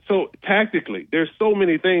 So tactically, there's so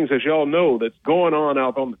many things, as y'all know, that's going on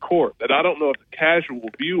out on the court that I don't know if the casual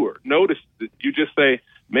viewer notices it. You just say,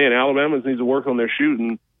 man, Alabama needs to work on their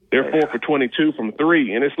shooting. They're 4 for 22 from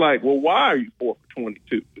three. And it's like, well, why are you 4 for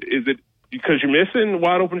 22? Is it because you're missing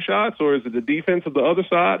wide open shots, or is it the defense of the other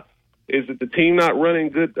side? Is it the team not running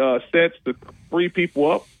good sets to free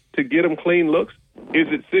people up to get them clean looks? Is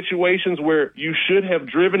it situations where you should have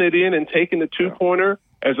driven it in and taken the two-pointer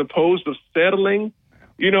as opposed to settling?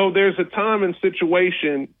 There's a time and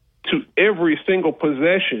situation to every single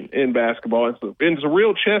possession in basketball. It's a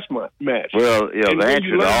real chess match. Well, the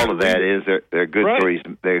answer to all of that is they're good threes.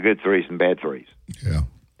 They're good threes and bad threes. Yeah.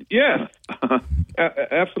 Yeah.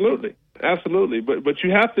 Absolutely. But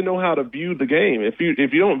you have to know how to view the game. If you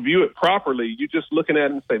don't view it properly, you're just looking at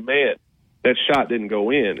it and say, man, that shot didn't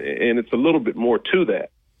go in. And it's a little bit more to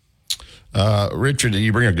that. Richard,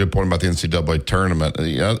 you bring a good point about the NCAA tournament.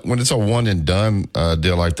 When it's a one-and-done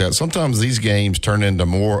deal like that, sometimes these games turn into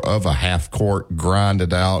more of a half-court,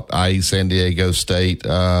 grinded-out, i.e. San Diego State.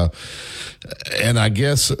 And I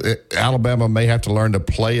guess Alabama may have to learn to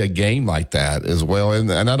play a game like that as well.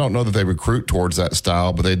 And I don't know that they recruit towards that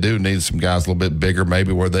style, but they do need some guys a little bit bigger,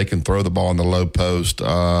 maybe where they can throw the ball in the low post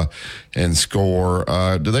and score.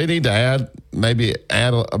 Do they need to add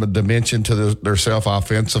a dimension to their self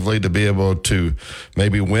offensively to be able to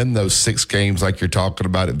maybe win those 6 games like you're talking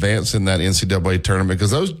about, advance in that NCAA tournament?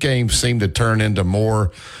 Because those games seem to turn into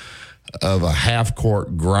more of a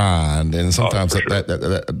half-court grind, and sometimes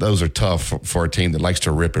those are tough for a team that likes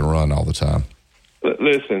to rip and run all the time.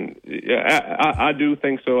 Listen, I do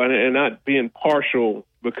think so, and not being partial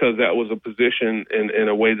because that was a position in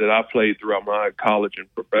a way that I played throughout my college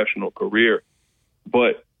and professional career.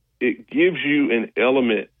 But it gives you an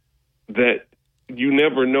element that you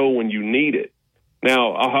never know when you need it.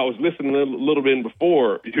 Now, I was listening a little bit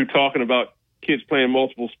before, you were talking about kids playing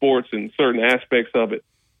multiple sports and certain aspects of it.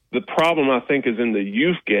 The problem, I think, is in the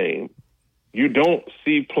youth game you don't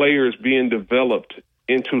see players being developed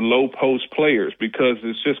into low post players because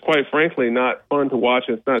it's just, quite frankly, not fun to watch.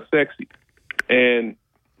 And it's not sexy. And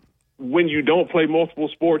when you don't play multiple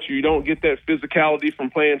sports, you don't get that physicality from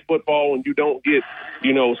playing football, and you don't get,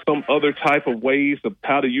 some other type of ways of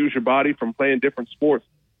how to use your body from playing different sports.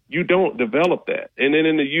 You don't develop that. And then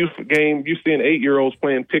in the youth game, you see 8-year-olds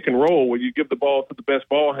playing pick and roll where you give the ball to the best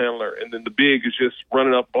ball handler, and then the big is just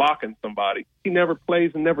running up blocking somebody. He never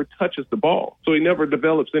plays and never touches the ball, so he never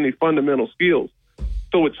develops any fundamental skills.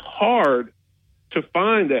 So it's hard to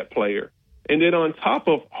find that player. And then on top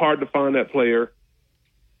of hard to find that player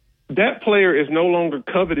is no longer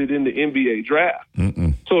coveted in the NBA draft.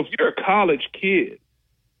 So if you're a college kid,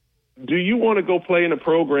 do you want to go play in a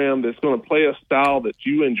program that's going to play a style that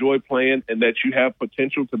you enjoy playing and that you have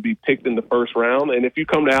potential to be picked in the first round? And if you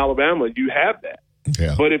come to Alabama, you have that.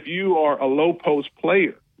 Yeah. But if you are a low post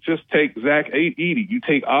player, just take Zach Edey, you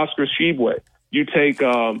take Oscar Tshiebwe, you take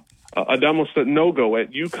Adamo Sanogo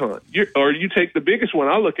at UConn, or you take the biggest one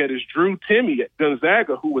I look at is Drew Timme at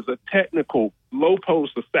Gonzaga, who was a technical low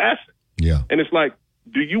post assassin. Yeah. And it's like,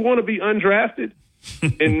 do you want to be undrafted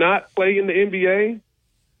and not play in the NBA?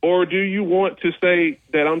 Or do you want to say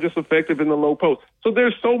that I'm just effective in the low post? So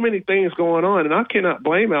there's so many things going on, and I cannot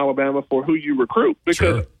blame Alabama for who you recruit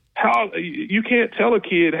because how you can't tell a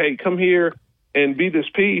kid, hey, come here and be this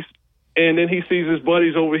piece, and then he sees his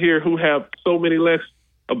buddies over here who have so many less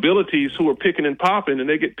abilities who are picking and popping, and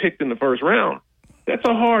they get picked in the first round. That's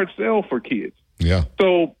a hard sell for kids. Yeah.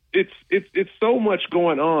 So it's so much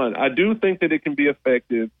going on. I do think that it can be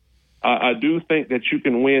effective. I do think that you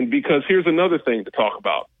can win because here's another thing to talk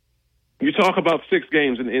about. You talk about 6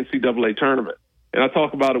 games in the NCAA tournament, and I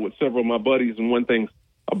talk about it with several of my buddies, and one thing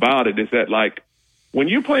about it is that, like, when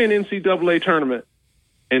you play an NCAA tournament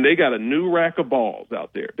and they got a new rack of balls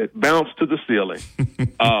out there that bounce to the ceiling,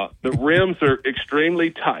 the rims are extremely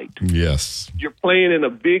tight. Yes. You're playing in a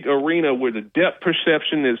big arena where the depth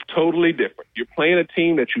perception is totally different. You're playing a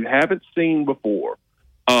team that you haven't seen before.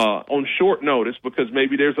 On short notice because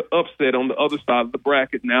maybe there's an upset on the other side of the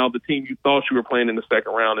bracket. Now the team you thought you were playing in the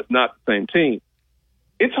second round is not the same team.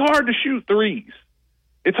 It's hard to shoot threes.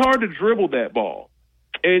 It's hard to dribble that ball.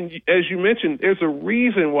 And as you mentioned, there's a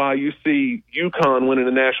reason why you see UConn winning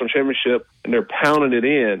the national championship and they're pounding it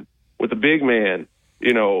in with a big man,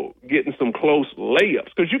 getting some close layups.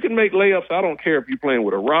 Because you can make layups. I don't care if you're playing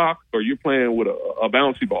with a rock or you're playing with a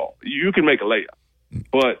bouncy ball. You can make a layup.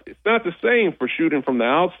 But it's not the same for shooting from the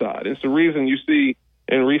outside. It's the reason you see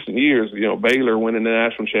in recent years, Baylor winning the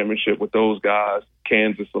national championship with those guys,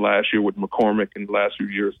 Kansas the last year with McCormick, in the last few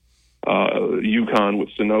years, UConn with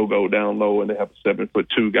Sanogo down low, and they have a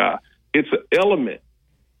 7'2" guy. It's an element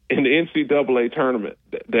in the NCAA tournament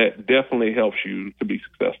that definitely helps you to be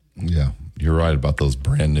successful. Yeah. You're right about those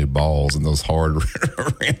brand new balls and those hard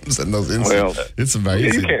rims and those inside. Well, it's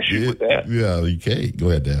amazing. You can't shoot with that. Yeah, you can't. Go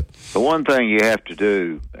ahead, Dad. The one thing you have to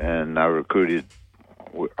do, and I recruited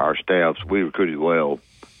our staffs, we recruited well,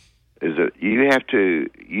 is that you have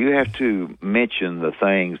to mention the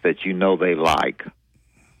things that they like.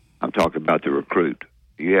 I'm talking about the recruit.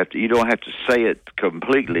 You don't have to say it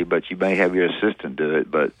completely, but you may have your assistant do it.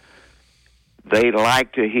 But they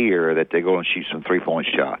like to hear that they're going to shoot some 3-point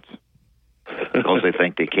shots. Because they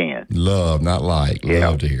think they can. Love, not like.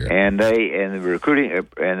 Love to hear it. And the recruiting,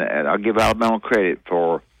 and I'll give Alabama credit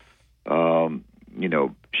for,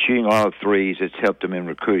 shooting a lot of threes. It's helped them in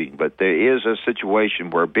recruiting. But there is a situation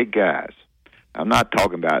where big guys, I'm not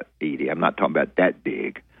talking about Edey, I'm not talking about that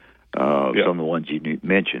big, some of the ones you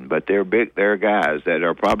mentioned, but they're big. They're guys that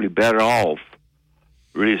are probably better off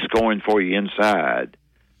really scoring for you inside.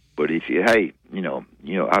 But if you,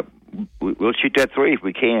 we'll shoot that 3 if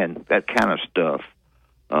we can, that kind of stuff.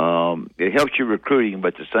 It helps you recruiting,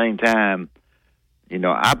 but at the same time,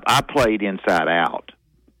 I played inside out.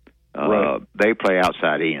 Right. They play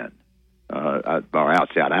outside in, or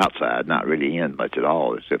outside, not really in much at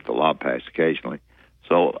all, except the lob pass occasionally.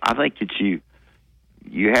 So I think that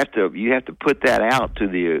you have to put that out to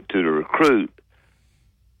the recruit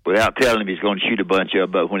without telling him he's going to shoot a bunch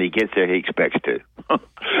of, but when he gets there, he expects to.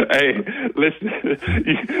 Hey,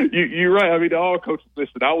 listen, you're right. I mean, all coaches,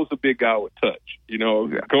 listen, I was a big guy with touch.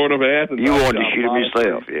 Going up at Athens. You wanted to shoot him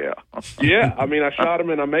yourself, yeah. Yeah, I mean, I shot him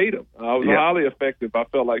and I made him. I was highly effective. I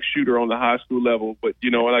felt like shooter on the high school level. But,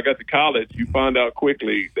 when I got to college, you find out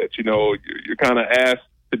quickly that, you're kind of asked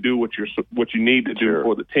to do what you need to do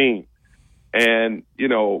for the team. And,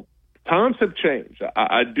 times have changed.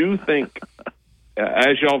 I do think...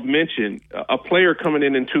 as y'all mentioned, a player coming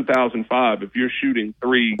in 2005, if you're shooting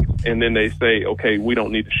 3 and then they say, okay, we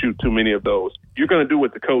don't need to shoot too many of those, you're going to do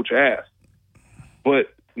what the coach asks.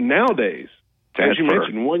 But nowadays, As you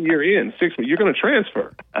mentioned, 1 year in, 6 months, you're going to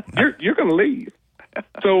transfer. You're going to leave.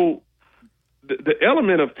 So the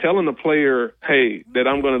element of telling the player, hey, that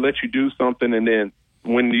I'm going to let you do something, and then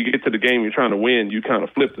when you get to the game you're trying to win, you kind of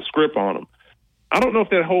flip the script on them. I don't know if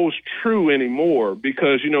that holds true anymore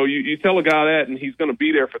because, you tell a guy that and he's going to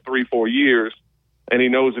be there for 3-4 years, and he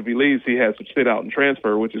knows if he leaves he has to sit out and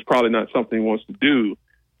transfer, which is probably not something he wants to do.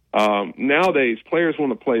 Nowadays, players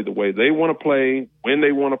want to play the way they want to play, when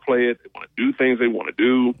they want to play it. They want to do things they want to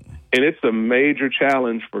do. And it's a major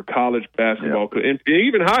challenge for college basketball, and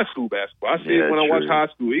even high school basketball. I see it when I watch high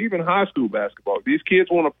school, even high school basketball. These kids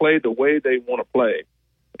want to play the way they want to play.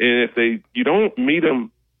 And if you don't meet them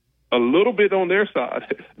a little bit on their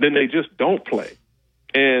side, then they just don't play.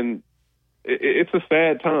 And it's a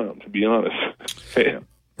sad time, to be honest.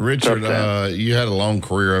 Richard, you had a long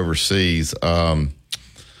career overseas.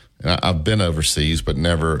 I've been overseas, but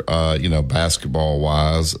never,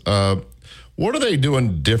 basketball-wise. What are they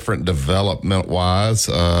doing different development-wise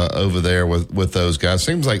over there with those guys?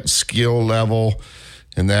 Seems like skill level,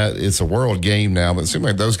 and that it's a world game now, but it seems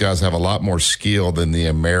like those guys have a lot more skill than the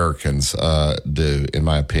Americans do, in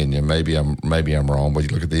my opinion. Maybe I'm wrong, but you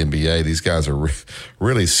look at the NBA; these guys are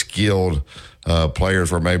really skilled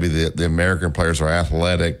players. Where maybe the American players are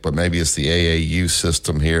athletic, but maybe it's the AAU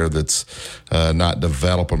system here that's not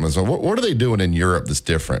developing them. So, what are they doing in Europe that's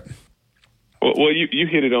different? Well, you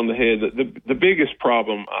hit it on the head. The biggest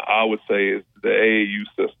problem, I would say, is the AAU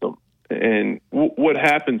system. And what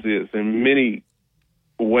happens is, in many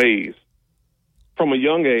ways, from a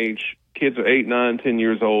young age, kids are 8, 9, 10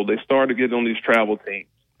 years old. They start to get on these travel teams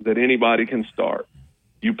that anybody can start.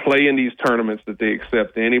 You play in these tournaments that they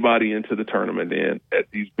accept anybody into the tournament in at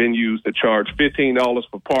these venues that charge $15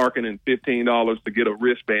 for parking and $15 to get a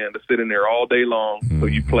wristband to sit in there all day long. So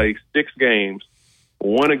you play 6 games.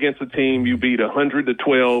 One against a team you beat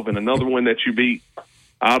 100-12, and another one that you beat,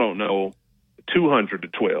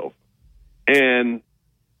 200-12. And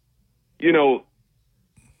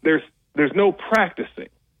there's no practicing.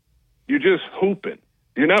 You're just hooping.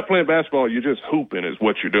 You're not playing basketball. You're just hooping is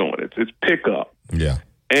what you're doing. It's pickup. Yeah.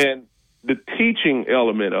 And the teaching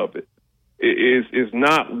element of it is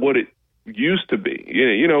not what it used to be.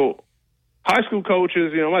 High school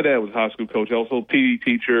coaches. My dad was a high school coach, also a PE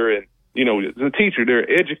teacher, and the teacher, they're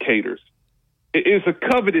educators. It's a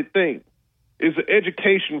coveted thing. It's an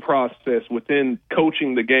education process within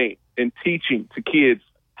coaching the game and teaching to kids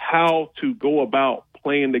how to go about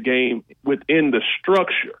playing the game within the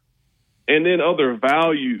structure, and then other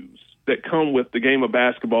values that come with the game of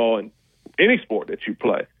basketball and any sport that you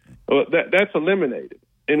play. That's eliminated.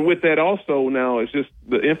 And with that also now is just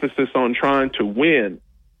the emphasis on trying to win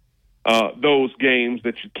those games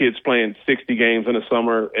that your kids playing 60 games in the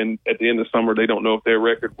summer, and at the end of the summer they don't know if their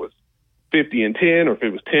record was 50-10 or if it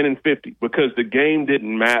was 10-50 because the game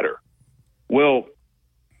didn't matter. Well,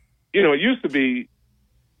 it used to be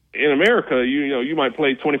in America, you might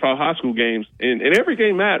play 25 high school games and every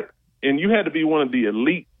game mattered, and you had to be one of the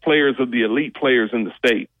elite players of the elite players in the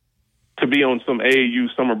state to be on some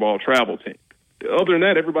AAU summer ball travel team. Other than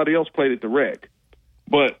that, everybody else played at the rec.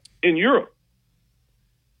 But in Europe,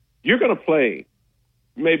 you're going to play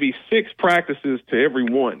maybe 6 practices to every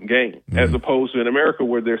one game, as opposed to in America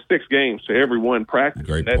where there's 6 games to every one practice.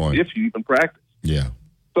 Great That's point. if you even practice. Yeah.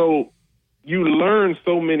 So you learn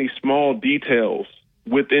so many small details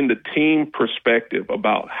within the team perspective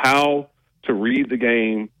about how to read the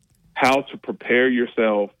game, how to prepare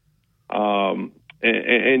yourself,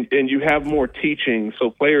 and you have more teaching,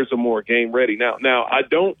 so players are more game ready. Now I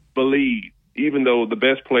don't believe, even though the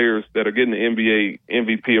best players that are getting the NBA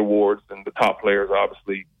MVP awards and the top players,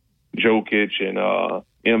 obviously Jokic and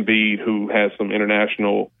Embiid, who has some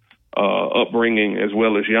international upbringing, as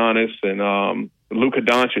well as Giannis and Luka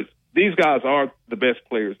Doncic, these guys are the best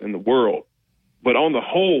players in the world. But on the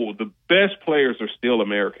whole, the best players are still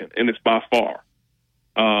American, and it's by far.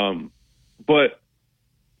 But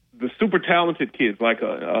the super talented kids like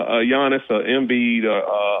a Giannis, a Embiid,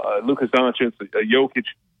 a Luka Doncic, a Jokic,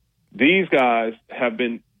 these guys have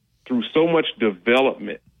been through so much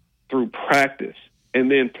development through practice and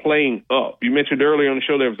then playing up. You mentioned earlier on the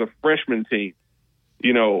show there was a freshman team,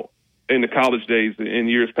 in the college days in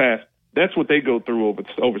years past. That's what they go through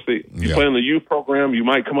overseas. You play in the youth program. You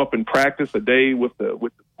might come up and practice a day with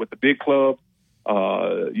the big club.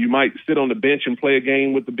 You might sit on the bench and play a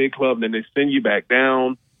game with the big club, and then they send you back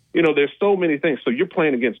down. There's so many things. So you're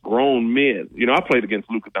playing against grown men. I played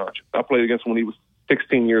against Luka Doncic. I played against when he was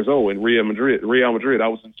 16 years old in Real Madrid. I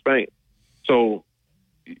was in Spain. So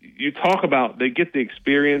you talk about they get the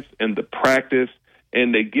experience and the practice,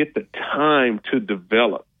 and they get the time to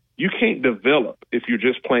develop. you can't develop if you're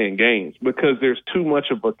just playing games because there's too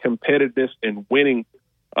much of a competitiveness and winning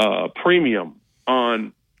premium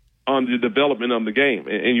on the development of the game.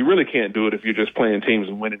 And you really can't do it if you're just playing teams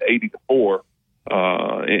and winning 80-4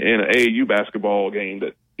 in an AAU basketball game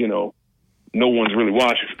that, no one's really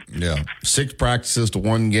watching. Yeah. 6 practices to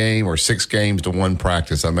 1 game or 6 games to 1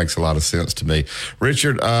 practice. That makes a lot of sense to me.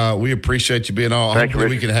 Richard, we appreciate you being on. Hopefully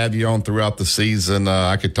we can have you on throughout the season.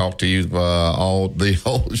 I could talk to you all the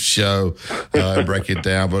whole show and break it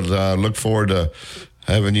down, but look forward to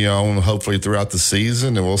having you on hopefully throughout the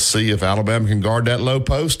season, and we'll see if Alabama can guard that low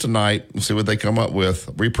post tonight. We'll see what they come up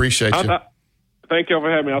with. We appreciate you. Thank y'all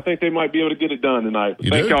for having me. I think they might be able to get it done tonight.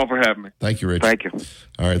 Thank y'all for having me. Thank you, Richard. Thank you.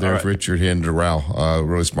 All right, there's Richard Henderau.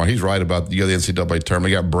 Really smart. He's right about the NCAA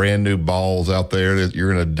tournament. You got brand new balls out there.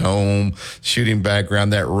 You're in a dome, shooting back around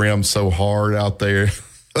that rim so hard out there.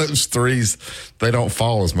 Those threes, they don't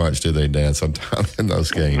fall as much, do they, Dan, sometimes in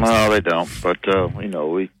those games? No, they don't. But,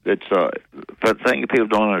 it's the thing people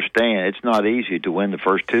don't understand, it's not easy to win the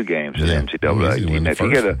first 2 games in the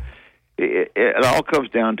NCAA. It all comes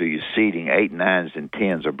down to your seeding. 8, 9s, and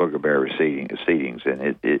 10s are Booker Berry seedings,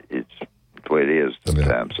 and it's the way it is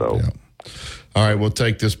sometimes. So, all right, we'll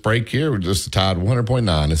take this break here. We're just Tide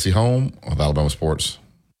 100.9. It's the home of Alabama sports.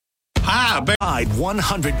 Tide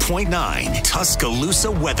 100.9 Tuscaloosa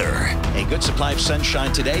weather. A good supply of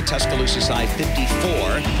sunshine today. Tuscaloosa's high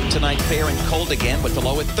 54. Tonight, fair and cold again with the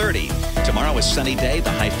low at 30. Tomorrow is sunny day, the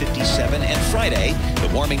high 57. And Friday, the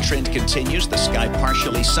warming trend continues. The sky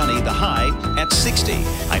partially sunny, the high at 60.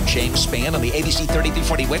 I'm James Spann on the ABC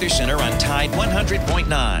 3340 Weather Center on Tide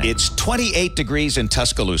 100.9. It's 28 degrees in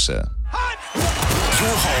Tuscaloosa. Your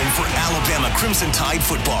home for Alabama Crimson Tide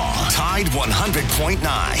football. Tide 100.9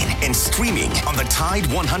 and streaming on the Tide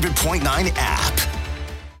 100.9 app.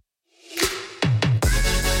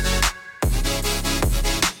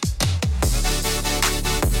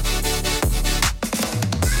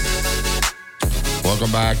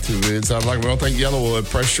 Welcome back to Inside Like. We don't think Yellowwood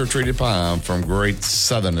pressure treated pine from Great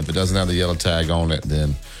Southern. If it doesn't have the yellow tag on it,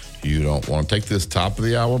 then you don't want to take this top of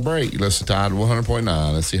the hour break. You listen to Tide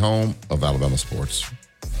 100.9. It's the home of Alabama sports.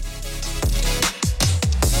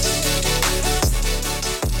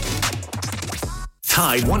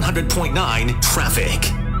 Tide 100.9 traffic.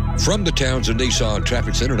 From the Townsend Nissan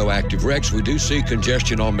Traffic Center, no active wrecks. We do see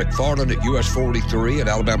congestion on McFarland at US 43 and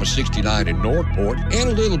Alabama 69 in Northport, and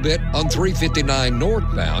a little bit on 359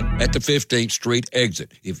 northbound at the 15th Street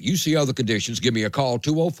exit. If you see other conditions, give me a call,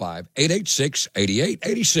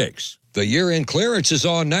 205-886-8886. The year-end clearance is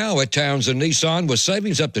on now at Townsend Nissan with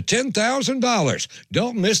savings up to $10,000.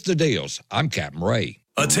 Don't miss the deals. I'm Captain Ray.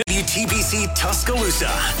 WTBC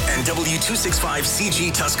Tuscaloosa and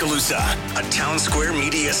W265CG Tuscaloosa, a Town Square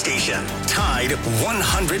media station. Tide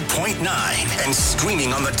 100.9 and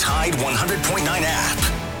streaming on the Tide 100.9 app.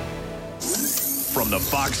 From the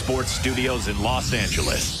Fox Sports Studios in Los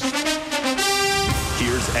Angeles,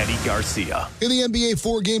 here's Eddie Garcia. In the NBA,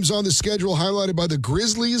 4 games on the schedule, highlighted by the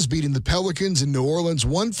Grizzlies beating the Pelicans in New Orleans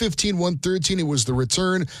 115-113. It was the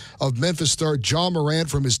return of Memphis star Ja Morant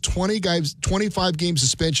from his 25-game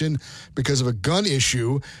suspension because of a gun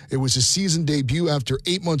issue. It was his season debut after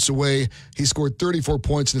 8 months away. He scored 34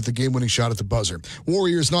 points and hit the game-winning shot at the buzzer.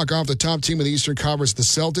 Warriors knock off the top team in the Eastern Conference, the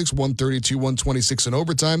Celtics, 132-126 in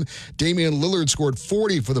overtime. Damian Lillard scored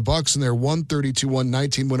 40 for the Bucks in their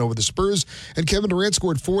 132-119 win over the Spurs. And Kevin Durant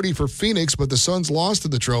scored 40 for Phoenix, but the Suns lost to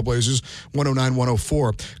the Trailblazers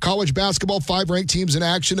 109-104. College basketball, 5 ranked teams in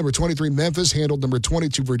action. Number 23, Memphis, handled number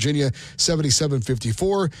 22, Virginia,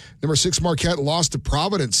 77-54. Number 6, Marquette, lost to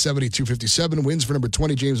Providence, 72-57. Wins for number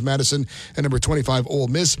 20, James Madison, and number 25, Ole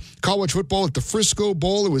Miss. College football at the Frisco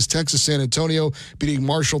Bowl, it was Texas San Antonio beating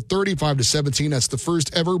Marshall 35-17. That's the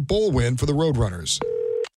first ever bowl win for the Roadrunners.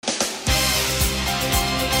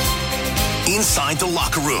 Inside the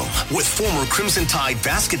locker room with former Crimson Tide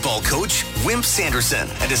basketball coach Wimp Sanderson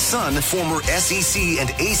and his son, former SEC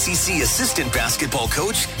and ACC assistant basketball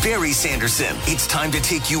coach Barry Sanderson. It's time to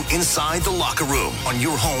take you inside the locker room on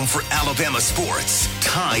your home for Alabama sports.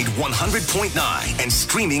 Tide 100.9 and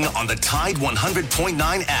streaming on the Tide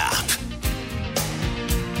 100.9 app.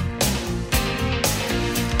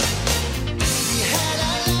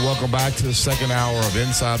 Welcome back to the second hour of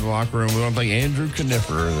Inside the Locker Room. We want to thank Andrew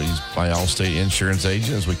Kniffer. He's my Allstate insurance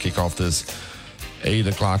agent as we kick off this 8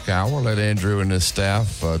 o'clock hour. Let Andrew and his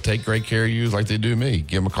staff take great care of you like they do me.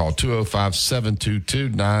 Give them a call,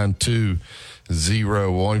 205-722-9201. If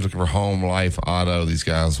you're looking for home, life, auto, these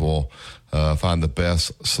guys will find the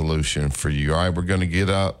best solution for you. All right, we're going to get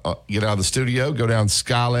out of the studio, go down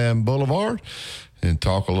Skyland Boulevard, and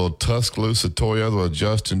talk a little Tuscaloosa Toyota with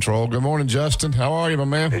Justin Troll. Good morning, Justin. How are you, my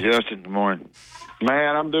man? Hey, Justin. Good morning.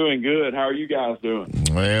 Man, I'm doing good. How are you guys doing?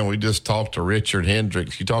 Man, we just talked to Richard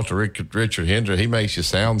Hendricks. You talked to Richard Hendricks. He makes you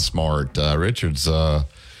sound smart. Richard's a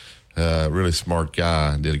really smart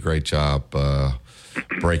guy. Did a great job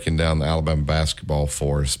breaking down the Alabama basketball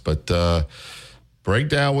for us. But break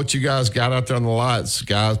down what you guys got out there on the lots.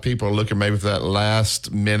 Guys, people are looking maybe for that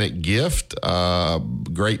last-minute gift.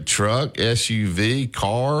 Great truck, SUV,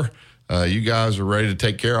 car. You guys are ready to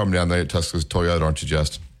take care of them down there at Tuscaloosa Toyota, aren't you,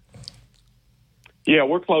 Justin? Yeah,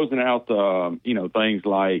 we're closing out, things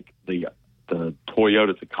like the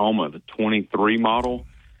Toyota Tacoma, the 23 model.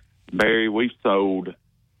 Barry, we've sold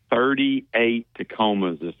 38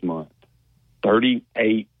 Tacomas this month.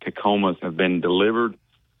 38 Tacomas have been delivered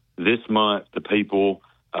this month to people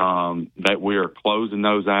that we are closing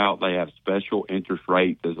those out. They have special interest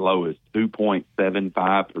rates as low as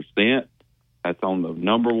 2.75%. That's on the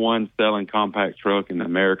number one selling compact truck in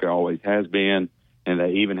America, always has been. And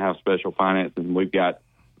they even have special financing. We've got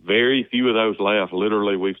very few of those left.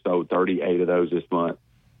 Literally, we've sold 38 of those this month.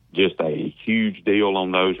 Just a huge deal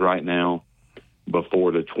on those right now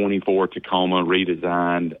before the 24 Tacoma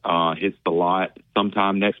redesigned hits the lot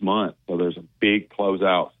sometime next month. So there's a big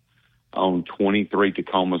closeout on 23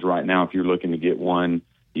 Tacomas right now. If you're looking to get one,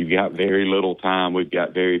 you've got very little time. We've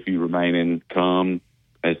got very few remaining. Come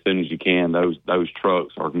as soon as you can. Those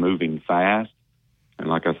trucks are moving fast. And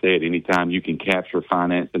like I said, anytime you can capture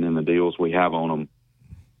financing in the deals we have on them,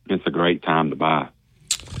 it's a great time to buy.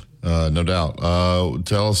 No doubt.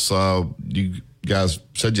 Tell us, you guys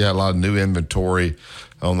said you had a lot of new inventory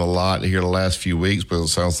on the lot here the last few weeks, but it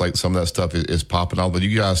sounds like some of that stuff is popping off. But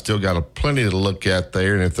you guys still got plenty to look at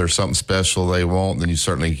there, and if there's something special they want, then you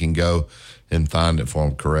certainly can go and find it for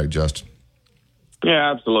them. Correct, Justin?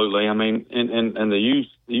 Yeah, absolutely. I mean, and the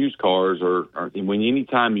used cars are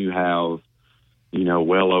anytime you have,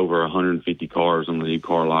 well over 150 cars on the new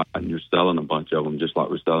car lot, and you're selling a bunch of them, just like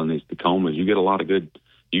we're selling these Tacomas, you get a lot of good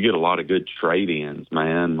trade-ins,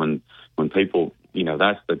 man. When people,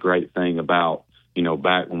 that's the great thing about,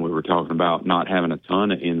 back when we were talking about not having a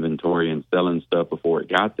ton of inventory and selling stuff before it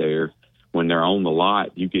got there. When they're on the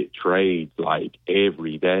lot, you get trades like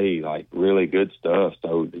every day, like really good stuff.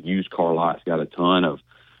 So the used car lot's got a ton of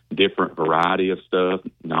different variety of stuff,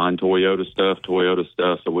 non-Toyota stuff, Toyota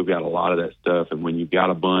stuff. So we've got a lot of that stuff. And when you've got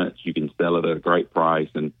a bunch, you can sell it at a great price.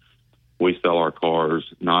 And we sell our cars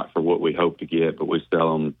not for what we hope to get, but we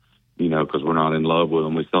sell them, because we're not in love with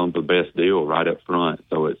them. We sell them for the best deal right up front.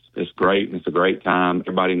 So it's great, and it's a great time.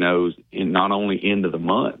 Everybody knows not only end of the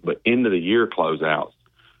month, but end of the year closeouts,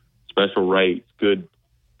 special rates, good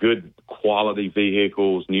quality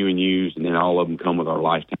vehicles, new and used, and then all of them come with our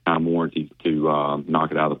lifetime warranty to knock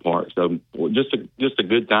it out of the park. So just a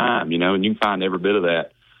good time, and you can find every bit of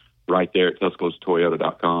that right there at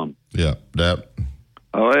TuscaloosAToyota.com. Yeah, that.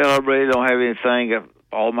 Well, I really don't have anything.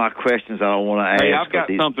 All my questions I don't want to ask. Hey, I've got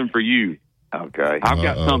something for you. Okay. I've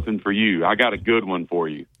got something for you. I got a good one for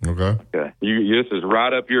you. Okay. This is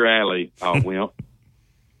right up your alley, Wimp.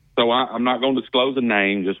 So I'm not going to disclose a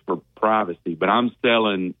name just for privacy, but I'm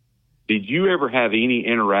selling. Did you ever have any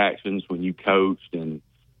interactions when you coached and,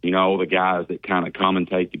 all the guys that kind of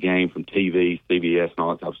commentate the game from TV, CBS, and all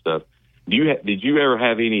that type of stuff? Did you ever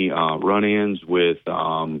have any run-ins with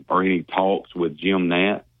or any talks with Jim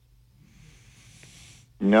Nantz?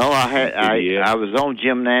 No, I was on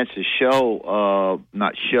Jim Nantz's show,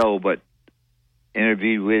 but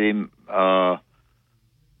interviewed with him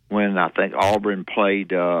when I think Auburn played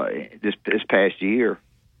this past year.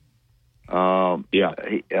 He was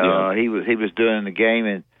doing the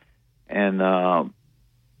game, and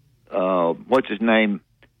what's his name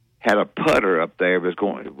had a putter up there. He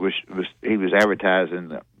was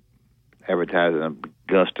advertising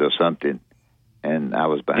Augusta or something. And I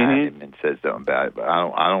was behind him and said something about it, but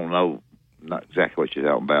I don't know not exactly what you're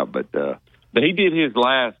talking about. But he did his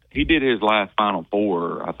last Final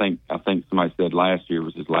Four. I think somebody said last year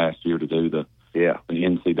was his last year to do the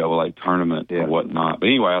NCAA tournament or whatnot. But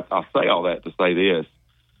anyway, I say all that to say this: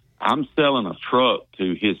 I'm selling a truck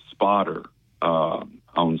to his spotter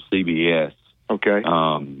on CBS. Okay.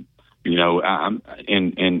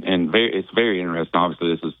 It's very interesting.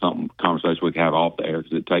 Obviously, this is conversation we can have off the air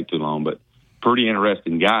because it'd take too long, but. Pretty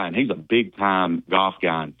interesting guy, and he's a big-time golf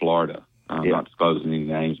guy in Florida. I'm not disclosing any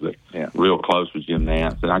names, but real close with Jim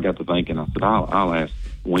Nantz. And I got to thinking, I said, I'll ask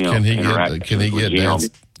Wimp. Can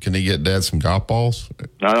he get Dad some golf balls?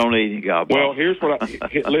 I don't need any golf balls. Well, here's what I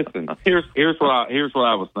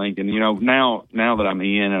was thinking. Now that I'm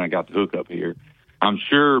in and I got the hookup here, I'm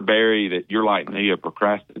sure, Barry, that you're like me, a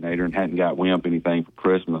procrastinator, and hadn't got Wimp anything for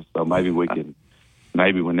Christmas. So maybe we can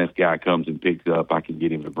maybe when this guy comes and picks up, I can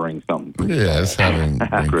get him to bring something. Yeah, let's have him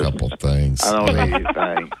bring a couple things. I don't need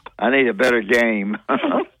anything. I need a better game.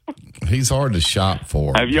 He's hard to shop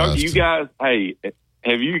for. Have you guys? Hey,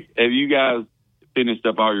 have you guys finished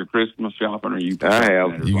up all your Christmas shopping? Or I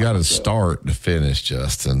have. You got to start to finish,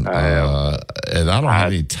 Justin. I have. And I don't have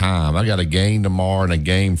any time. I got a game tomorrow and a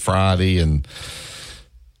game Friday, and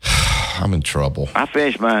I'm in trouble. I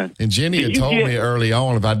finished mine. And Jenny had told me early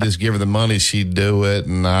on if I just give her the money, she'd do it,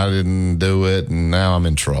 and I didn't do it, and now I'm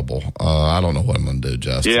in trouble. I don't know what I'm going to do,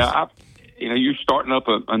 Justin. Yeah, you're starting up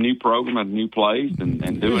a new program at a new place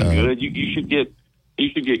and doing good. You should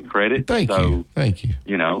get credit. Thank you.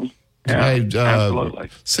 You know. Yeah, hey, absolutely.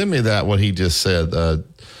 Send me what he just said.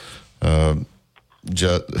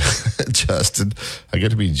 Justin, I get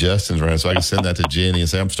to be Justin's around, so I can send that to Jenny and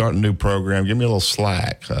say, I'm starting a new program. Give me a little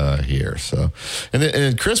slack here. So,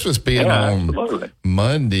 and Christmas being on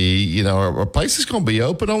Monday, are places going to be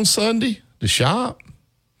open on Sunday to shop?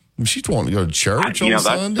 She's wanting to go to church on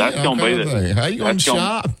Sunday. That's going to be the thing. How you going to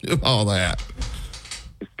shop? All that.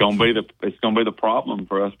 It's going to be the problem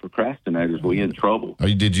for us procrastinators. We in trouble.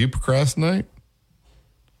 Did you procrastinate?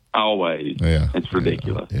 Always. Yeah. It's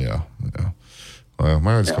ridiculous. Yeah. Well,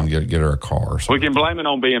 Mary's going to get her a car. We can blame it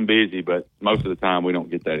on being busy, but most of the time we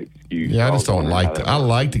don't get that excuse. Yeah, I just don't like that. I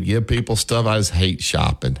like to give people stuff. I just hate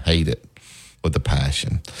shopping. Hate it with a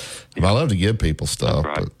passion. Yeah. I love to give people stuff.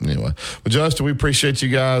 Right. But anyway. Well, Justin, we appreciate you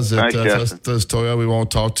guys at Toyota. We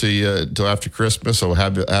won't talk to you until after Christmas, so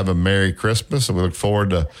have a Merry Christmas, and we look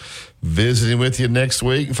forward to visiting with you next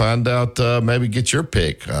week and find out, maybe get your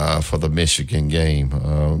pick for the Michigan game.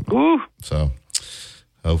 So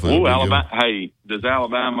hopefully. Alabama. Hey, does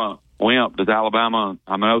Alabama,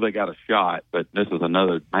 I know they got a shot, but this is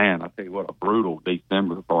another, man, I tell you what, a brutal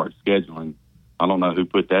December as far as scheduling. I don't know who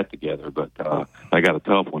put that together, but they got a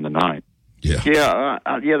tough one tonight. Yeah,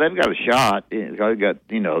 they've got a shot. They've got,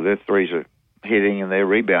 their threes are hitting and they're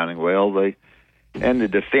rebounding well. They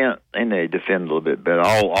defend a little bit better.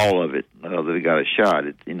 All of it, they've got a shot.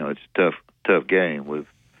 It's a tough game.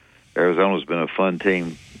 Arizona's been a fun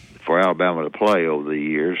team for Alabama to play over the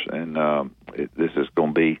years, and this is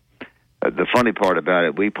going to be the funny part about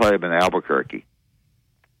it. We played them in Albuquerque.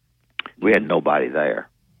 We had nobody there.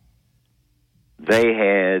 They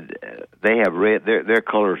have red. Their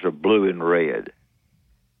colors are blue and red.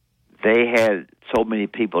 They had so many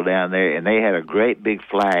people down there, and they had a great big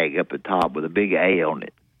flag up at the top with a big A on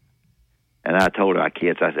it. And I told our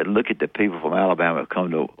kids, I said, "Look at the people from Alabama come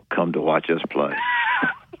to watch us play."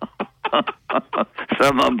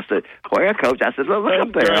 Some of them said, "Where, Coach?" I said, "Look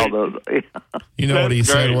up there." All those. You know what he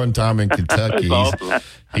said one time in Kentucky? Awesome.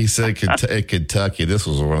 He said at Kentucky, this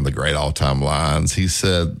was one of the great all-time lines. He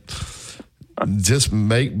said, "Just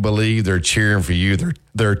make believe they're cheering for you.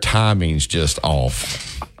 Their timing's just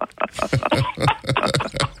off."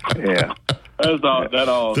 Yeah. They're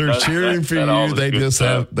cheering for you. They just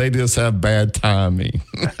have bad timing.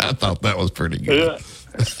 I thought that was pretty good.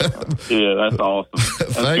 Yeah, that's awesome.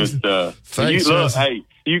 That's Thanks. good stuff. Thanks. Hey,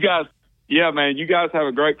 you guys. Yeah, man, you guys have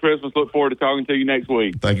a great Christmas. Look forward to talking to you next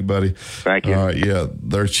week. Thank you, buddy. Thank you.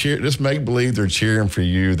 They're just make believe they're cheering for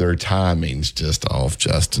you. Their timing's just off,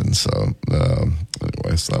 Justin. So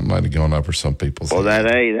anyway, something might have gone up for some people. Well, that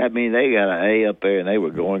means they got an A up there, and they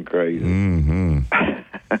were going crazy. Mm-hmm.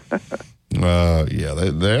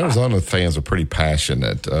 The Arizona fans are pretty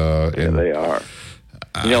passionate. They are.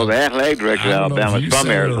 The athletic director of Alabama is from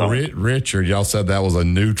Arizona. Richard, y'all said that was a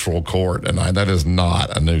neutral court, and that is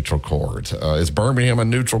not a neutral court. Is Birmingham a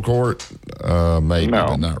neutral court? Maybe,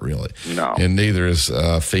 but not really. No. And neither is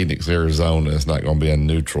Phoenix, Arizona. It's not going to be a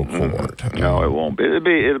neutral court. Mm-hmm. No, it won't be.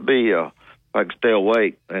 It'll be like stay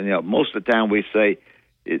awake. And most of the time we say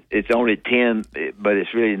it's only 10, but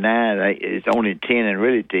it's really 9. It's only 10 and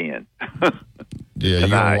really 10. Yeah, you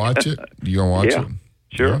gonna watch it? You gonna watch it?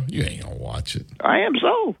 Sure. You ain't going to watch it. I am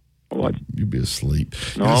so. You'll be asleep.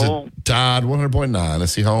 No. Tide 100.9.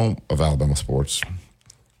 That's the home of Alabama sports.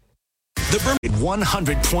 The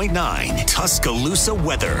 100.9 Tuscaloosa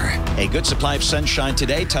weather. A good supply of sunshine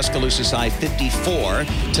today. Tuscaloosa's high 54.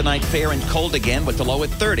 Tonight, fair and cold again with the low at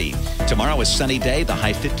 30. Tomorrow is sunny day, the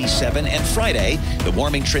high 57. And Friday, the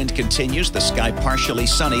warming trend continues. The sky partially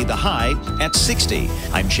sunny, the high at 60.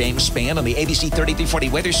 I'm James Spann on the ABC 3340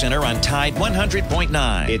 Weather Center on Tide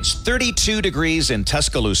 100.9. It's 32 degrees in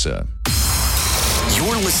Tuscaloosa.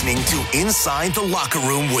 You're listening to Inside the Locker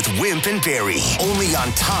Room with Wimp and Barry, only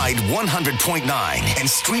on Tide 100.9 and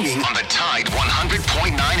streaming on the Tide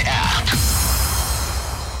 100.9 app.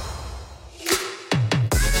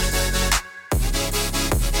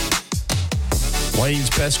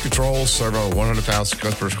 Wayne's Pest Control, serve over 100,000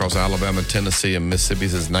 customers across Alabama, Tennessee, and Mississippi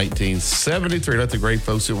since 1973. Let the great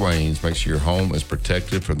folks at Wayne's make sure your home is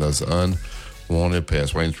protected from those unwanted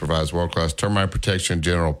pests. Wayne's provides world-class termite protection,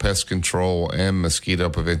 general pest control, and mosquito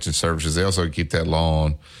prevention services. They also keep that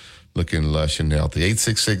lawn looking lush and healthy.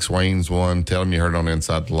 866-WAYNES-1. Tell them you heard on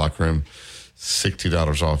Inside the Locker Room.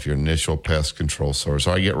 $60 off your initial pest control service.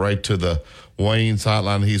 So I get right to the Wayne's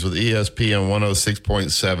hotline. He's with ESPN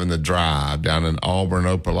 106.7 The Drive down in Auburn,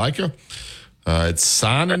 Opelika. It's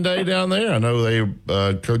signing day down there. I know they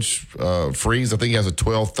Coach Freeze, I think he has a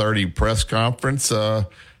 12:30 press conference.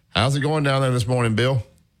 How's it going down there this morning, Bill?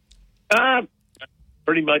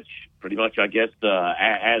 Pretty much, I guess,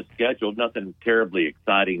 as scheduled. Nothing terribly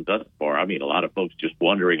exciting thus far. I mean, a lot of folks just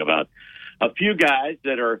wondering about a few guys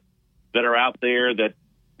that are out there that,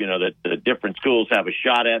 you know, that the different schools have a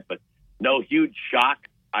shot at, but no huge shock,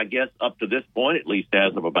 I guess, up to this point, at least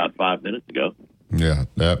as of about 5 minutes ago. Yeah,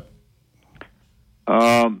 that.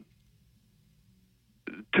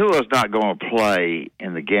 Tua's not going to play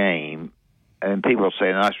in the game, and people are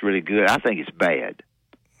saying, that's really good. I think it's bad.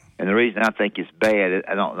 And the reason I think it's bad,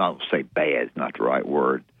 I don't say bad, it's not the right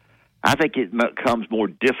word. I think it becomes more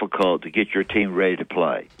difficult to get your team ready to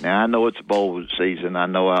play. Now, I know it's a bowl season. I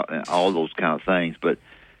know all those kind of things, but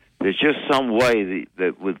there's just some way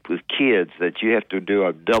that with kids that you have to do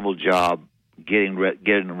a double job getting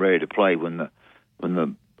them ready to play when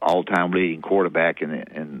the all-time leading quarterback in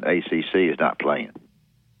ACC is not playing,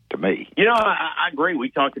 to me. You know, I agree. We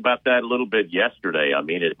talked about that a little bit yesterday. I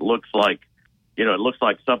mean, it looks like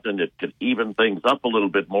something that could even things up a little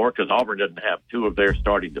bit more because Auburn doesn't have two of their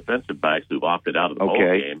starting defensive backs who've opted out of the bowl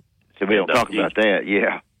game. So we don't talk about that.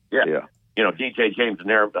 Yeah. You know, DJ James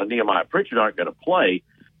and Nehemiah Pritchard aren't going to play,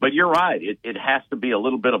 but you're right. It has to be a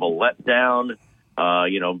little bit of a letdown.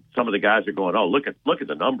 You know, some of the guys are going, look at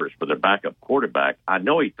the numbers for their backup quarterback. I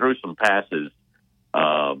know he threw some passes.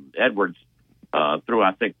 Edwards threw,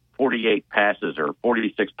 I think, 48 passes or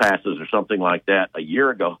 46 passes or something like that a year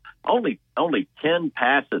ago. Only 10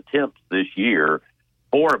 pass attempts this year,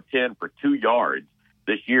 4 of 10 for 2 yards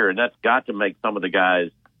this year, and that's got to make some of the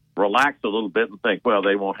guys relax a little bit and think, well,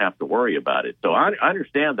 they won't have to worry about it. So I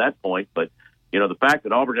understand that point, but you know, the fact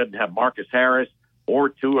that Auburn doesn't have Marcus Harris or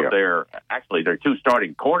two of their two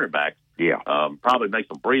starting cornerbacks, probably makes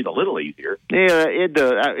them breathe a little easier. Yeah, it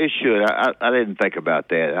does. It should. I didn't think about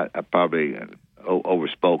that. I probably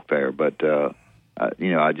overspoke there, but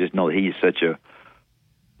you know, I just know he's such a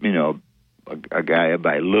guy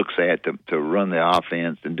everybody looks at to run the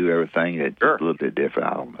offense and do everything that's a little bit different.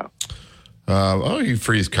 I don't know. Hugh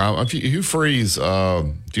Freeze, Hugh Freeze,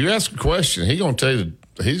 do you ask a question, he's going to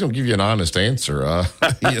give you an honest answer.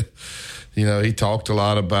 You know, he talked a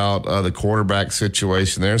lot about the quarterback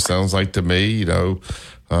situation there. Sounds like to me, you know,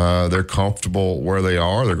 they're comfortable where they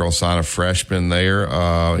are. They're going to sign a freshman there.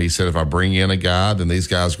 He said, if I bring in a guy, then these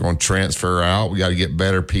guys are going to transfer out. We got to get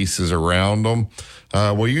better pieces around them.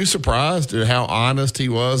 Were you surprised at how honest he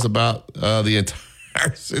was about the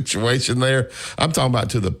entire situation there? I'm talking about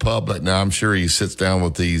to the public. Now, I'm sure he sits down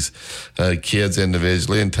with these kids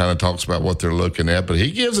individually and kind of talks about what they're looking at, but he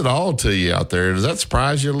gives it all to you out there. Does that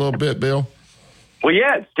surprise you a little bit, Bill? Well,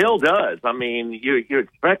 yeah, it still does. I mean, you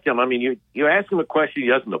expect him. I mean, you ask him a question, he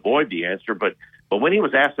doesn't avoid the answer. But when he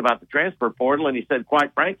was asked about the transfer portal, and he said,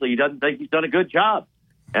 quite frankly, he doesn't think he's done a good job.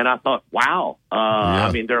 And I thought, wow. I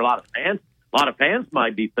mean, there are a lot of fans. A lot of fans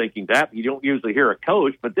might be thinking that. But you don't usually hear a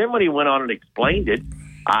coach. But then when he went on and explained it,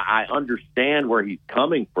 I understand where he's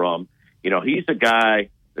coming from. You know, he's a guy.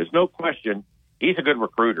 There's no question. He's a good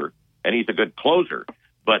recruiter and he's a good closer.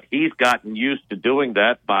 But he's gotten used to doing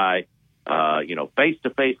that by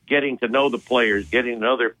face-to-face, getting to know the players, getting to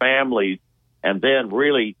know their families, and then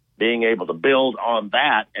really being able to build on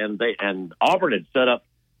that. And Auburn had set up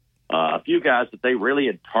a few guys that they really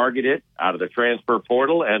had targeted out of the transfer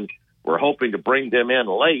portal, and we're hoping to bring them in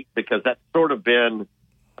late because that's sort of been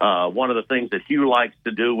one of the things that Hugh likes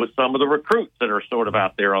to do with some of the recruits that are sort of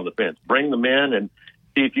out there on the fence. Bring them in and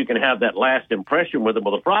see if you can have that last impression with them.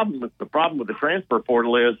 Well, the problem with the transfer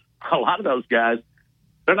portal is a lot of those guys,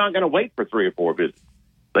 they're not going to wait for 3 or 4 visits.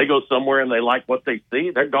 They go somewhere and they like what they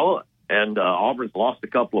see, they're gone. And Auburn's lost a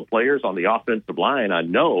couple of players on the offensive line. I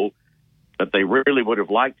know that they really would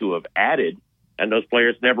have liked to have added, and those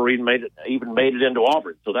players never even made it into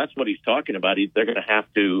Auburn. So that's what he's talking about. They're going to have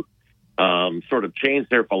to sort of change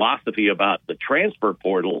their philosophy about the transfer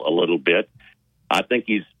portal a little bit. I think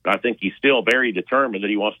he's still very determined that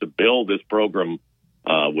he wants to build this program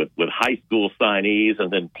with high school signees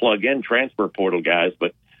and then plug in transfer portal guys.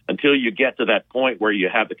 But until you get to that point where you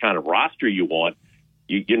have the kind of roster you want,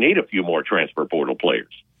 you need a few more transfer portal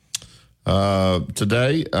players.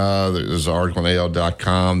 Today, there's an article on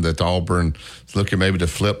AL.com that Auburn is looking maybe to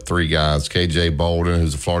flip 3 guys. KJ Bolden,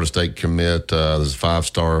 who's a Florida State commit. There's a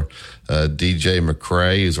 5-star DJ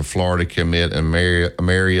McCray, who's a Florida commit, and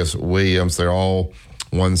Marius Williams. They're all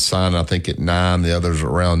one signed, I think, at 9. The others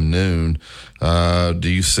around noon. Do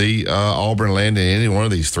you see Auburn landing any one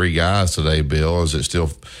of these 3 guys today, Bill, or is it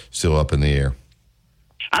still up in the air?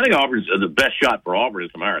 I think Auburn's the best shot for Auburn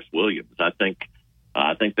is Marius Williams. I think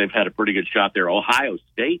they've had a pretty good shot there. Ohio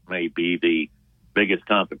State may be the biggest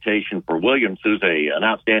competition for Williams, who's an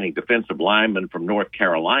outstanding defensive lineman from North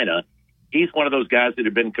Carolina. He's one of those guys that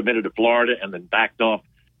have been committed to Florida and then backed off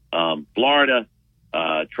Florida,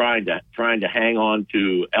 trying to hang on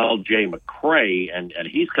to L.J. McCray, and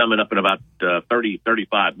he's coming up in about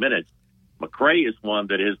 35 minutes. McCray is one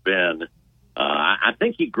that has been, I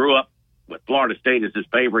think he grew up with Florida State as his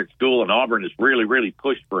favorite school, and Auburn has really, really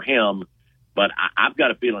pushed for him. But I've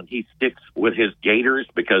got a feeling he sticks with his Gators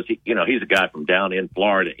because he's a guy from down in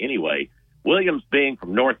Florida anyway. Williams, being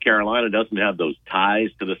from North Carolina, doesn't have those ties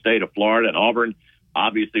to the state of Florida, and Auburn,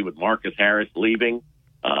 obviously with Marcus Harris leaving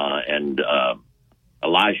and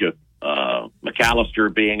Elijah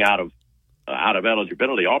McAllister being out of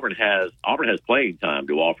eligibility, Auburn has playing time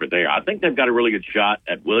to offer there. I think they've got a really good shot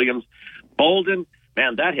at Williams. Bolden,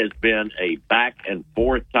 man, that has been a back and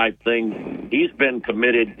forth type thing. He's been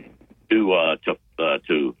committed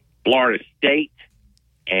to Florida State,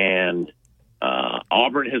 and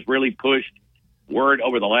Auburn has really pushed. Word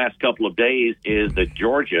over the last couple of days is that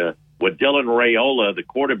Georgia, with Dylan Raiola, the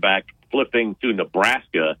quarterback, flipping to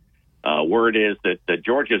Nebraska, word is that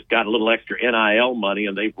Georgia's got a little extra NIL money,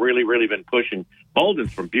 and they've really, really been pushing.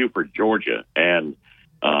 Bolden's from Buford, Georgia, and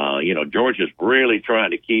Georgia's really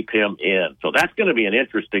trying to keep him in. So that's going to be an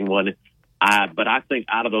interesting one. But I think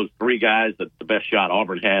out of those 3 guys, that the best shot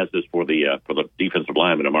Auburn has is for the defensive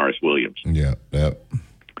lineman, Marius Williams. Yeah.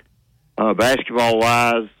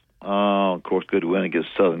 Basketball-wise, of course, good win against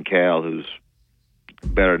Southern Cal, who's a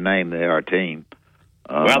better name than our team.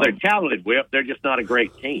 Well, they're talented, Whip. They're just not a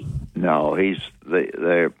great team. No,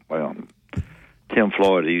 they're Tim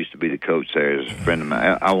Floyd, who used to be the coach there, is a friend of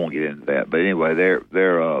mine. I won't get into that, but anyway, they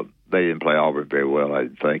didn't play Auburn very well, I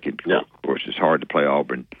think. And of course, it's hard to play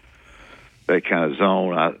Auburn that kind of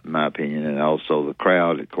zone, in my opinion, and also the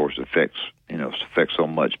crowd, of course, affects so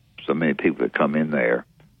many people that come in there.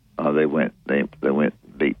 They went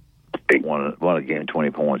beat won a game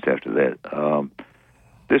 20 points after that.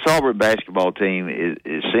 This Auburn basketball team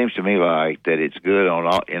it seems to me like that it's good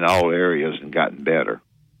in all areas and gotten better.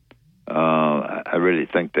 I really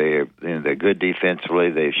think they're good defensively.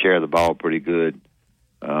 They share the ball pretty good.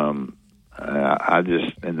 And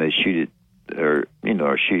they shoot it, or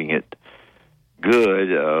are shooting it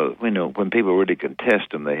good. When people really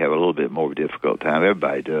contest them, they have a little bit more of a difficult time.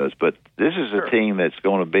 Everybody does, but this is a team that's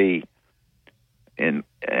going to be, and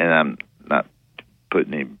I'm not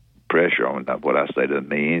putting any pressure on what I say doesn't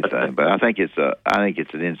mean anything, but I think it's an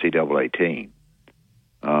NCAA team.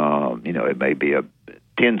 It may be a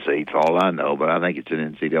 10 seed for all I know, but I think it's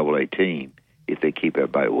an NCAA team if they keep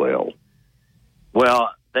everybody well.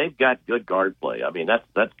 Well, they've got good guard play. I mean,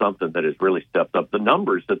 that's something that has really stepped up. The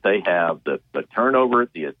numbers that they have, the turnover,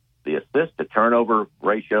 the assist to turnover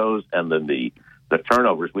ratios, and then the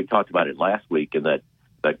turnovers. We talked about it last week in that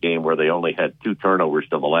game where they only had 2 turnovers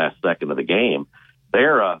till the last second of the game.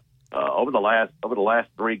 They're over the last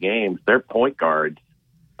 3 games, their point guards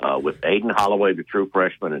with Aiden Holloway, the true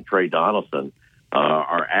freshman, and Trey Donaldson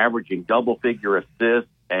are averaging double-figure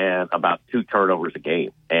assists and about 2 turnovers a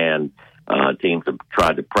game. And teams have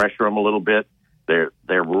tried to pressure them a little bit. They're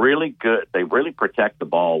really good. They really protect the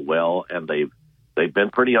ball well, and they've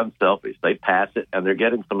been pretty unselfish. They pass it, and they're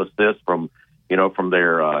getting some assists from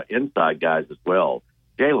their inside guys as well.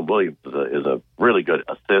 Jalen Williams is a really good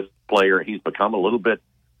assist player. He's become a little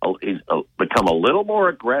more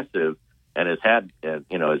aggressive, and has had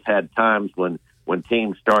times when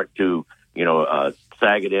teams start to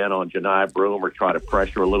sag it in on Janai Broome or try to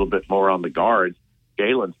pressure a little bit more on the guards.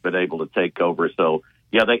 Jalen's been able to take over. So,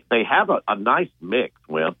 yeah, they have a nice mix,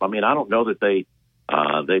 Wimp. I mean, I don't know that they've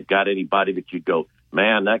got anybody that you'd go,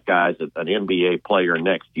 man, that guy's an NBA player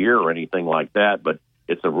next year or anything like that. But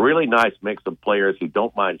it's a really nice mix of players who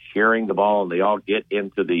don't mind sharing the ball, and they all get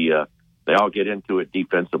into it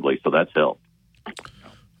defensively. So that's helped.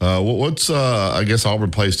 I guess Auburn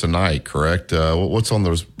plays tonight, correct? What's on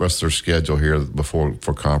the rest of their schedule here for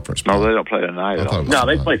conference play? No, they don't play tonight. No,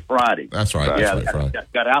 they play Friday. That's right. Friday.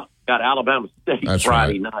 Got Alabama State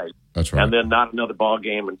Friday night. That's right. And then not another ball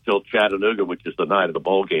game until Chattanooga, which is the night of the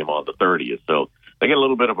bowl game on the 30th. So they get a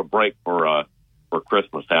little bit of a break for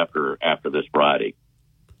Christmas after this Friday.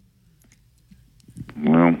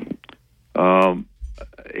 Well,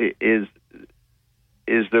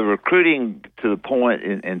 is the recruiting to the point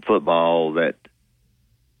in football that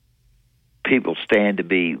people stand to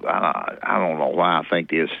be, I don't know why I think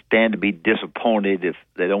this, stand to be disappointed if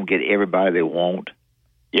they don't get everybody they want?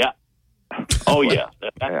 Yeah. Oh, yeah.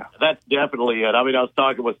 That's definitely it. I mean, I was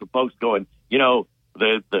talking with some folks going, the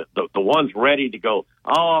ones ready to go,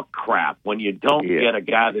 oh, crap, when you don't get a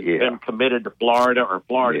guy that's been committed to Florida or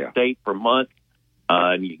Florida State for months,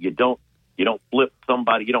 and you don't flip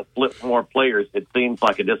somebody, you don't flip more players, it seems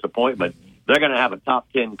like a disappointment. They're going to have a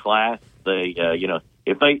top 10 class. They,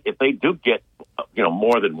 if they do get,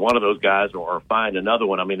 more than one of those guys or find another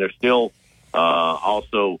one, I mean, they're still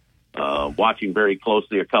also watching very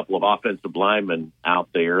closely a couple of offensive linemen out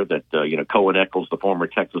there that, Cohen Eccles, the former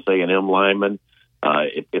Texas A&M lineman.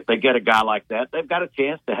 If they get a guy like that, they've got a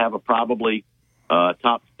chance to have a probably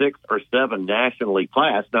top 6 or 7 nationally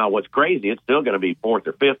class. Now, what's crazy, it's still going to be 4th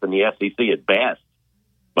or 5th in the SEC at best,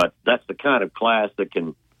 but that's the kind of class that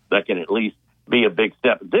can at least be a big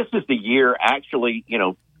step. This is the year, actually,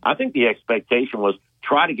 I think the expectation was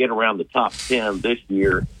try to get around the top 10 this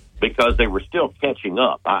year because they were still catching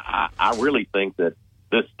up. I really think that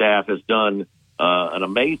this staff has done an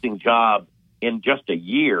amazing job in just a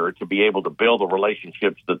year to be able to build the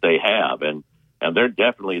relationships that they have. And they're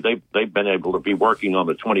definitely, they've been able to be working on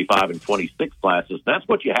the 25 and 26 classes. That's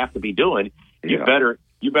what you have to be doing. You better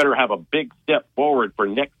have a big step forward for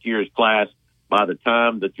next year's class by the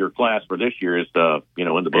time that your class for this year is, in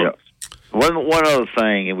the books. Yeah. One other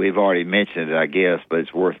thing, and we've already mentioned it, I guess, but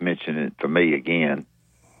it's worth mentioning for me again.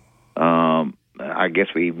 I guess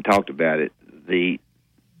we even talked about it.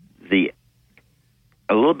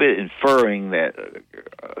 A little bit inferring that,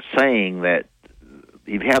 saying that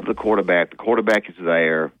you have the quarterback is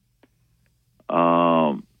there.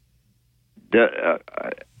 Does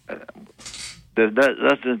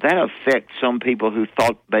that affect some people who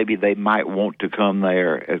thought maybe they might want to come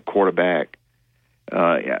there as quarterback?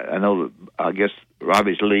 I know, I guess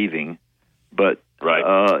Robbie's leaving, but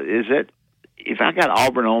is it, if I got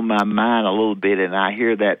Auburn on my mind a little bit and I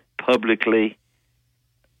hear that publicly,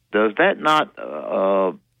 does that not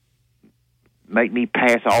make me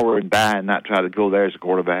pass Auburn by and not try to go there as a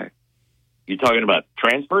quarterback? You talking about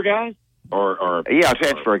transfer guys? Or a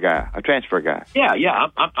transfer guy. Yeah.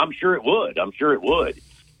 I'm sure it would. And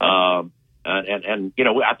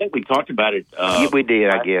I think we talked about it. We did,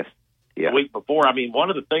 I guess. Yeah. The week before. I mean, one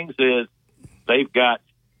of the things is they've got,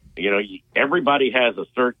 everybody has a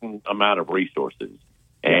certain amount of resources,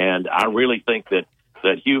 and I really think that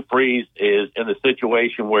Hugh Freeze is in the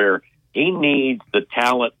situation where he needs the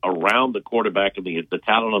talent around the quarterback and the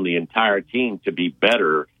talent on the entire team to be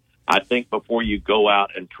better. I think before you go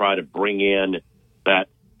out and try to bring in that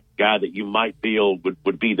guy that you might feel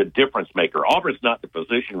would be the difference maker. Auburn's not in the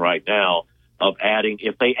position right now of adding.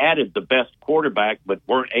 If they added the best quarterback but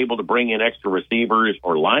weren't able to bring in extra receivers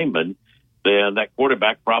or linemen, then that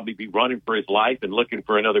quarterback probably be running for his life and looking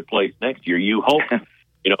for another place next year. You hope,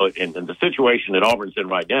 in the situation that Auburn's in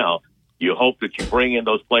right now, you hope that you bring in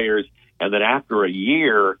those players, and then after a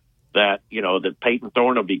year that Peyton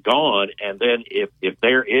Thorne will be gone. And then if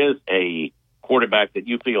there is a quarterback that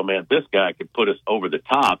you feel, man, this guy could put us over the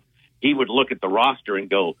top, he would look at the roster and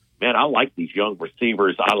go, man, I like these young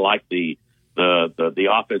receivers. I like the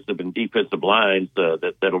offensive and defensive lines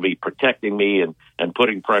that'll be protecting me and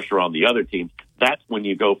putting pressure on the other teams. That's when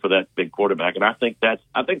you go for that big quarterback. And I think that's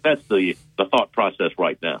the thought process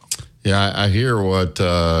right now. Yeah, I hear what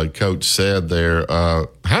Coach said there.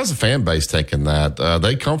 How's the fan base taking that? Are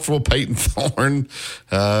they comfortable Peyton Thorne?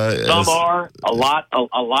 Some are. A lot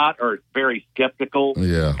are very skeptical.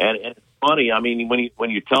 Yeah, and it's funny. I mean, when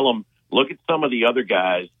you tell them, look at some of the other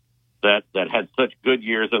guys that had such good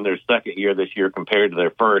years in their second year this year compared to their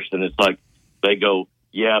first, and it's like they go,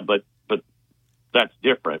 yeah, but that's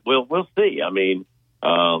different. We'll see. I mean,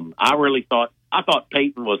 I thought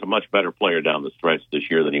Peyton was a much better player down the stretch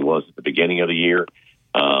this year than he was at the beginning of the year.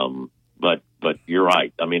 But you're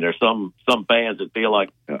right. I mean, there's some fans that feel like,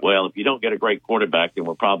 well, if you don't get a great quarterback, then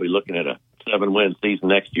we're probably looking at a 7-win season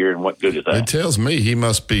next year, and what good is that? It tells me he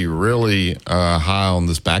must be really high on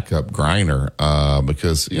this backup Griner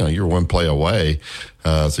because, you're one play away.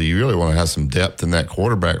 So you really want to have some depth in that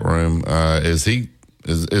quarterback room.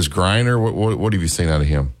 Is Griner, what have you seen out of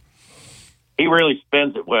him? He really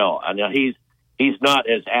spins it well. I know he's not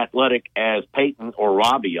as athletic as Peyton or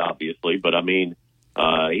Robbie, obviously, but I mean,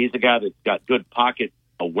 he's a guy that's got good pocket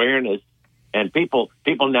awareness, and people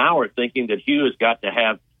now are thinking that Hugh has got to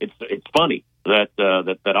have. It's funny that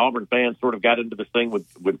Auburn fans sort of got into this thing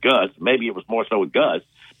with Gus. Maybe it was more so with Gus,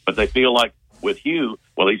 but they feel like with Hugh,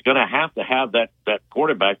 well, he's going to have that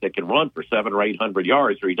quarterback that can run for 700 or 800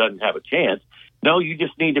 yards, or he doesn't have a chance. No, you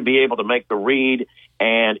just need to be able to make the read,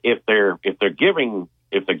 and if they're giving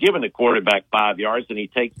the quarterback 5 yards, then he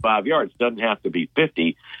takes 5 yards. Doesn't have to be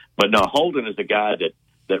 50. But no, Holden is a guy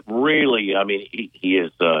that really, I mean, he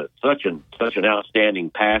is such an outstanding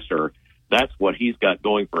passer. That's what he's got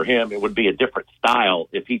going for him. It would be a different style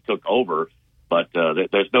if he took over, but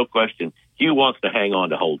there's no question Hugh wants to hang on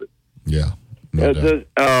to Holden. Yeah. We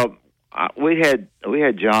had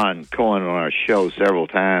John Cohen on our show several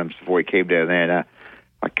times before he came down there, and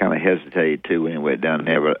I kind of hesitated too when he went down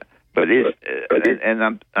there, but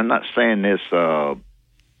and I'm not saying this. I'm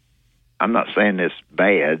not saying this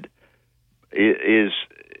bad. Is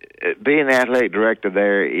being the athletic director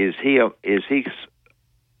there? Is he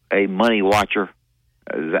a money watcher?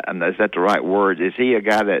 Is that the right word? Is he a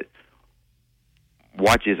guy that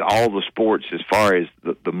watches all the sports as far as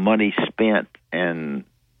the money spent and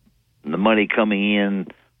the money coming in,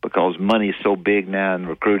 because money is so big now in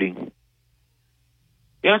recruiting?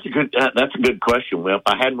 Yeah, that's a good question, Will.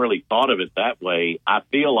 I hadn't really thought of it that way. I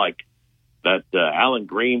feel like that Alan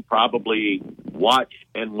Green probably watched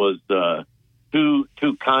and was too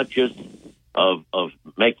conscious of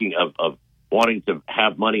wanting to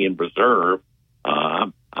have money in reserve.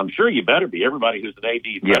 I'm sure you better be. Everybody who's an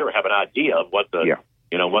AD better have an idea of what the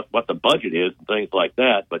what the budget is and things like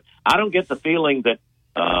that. But I don't get the feeling that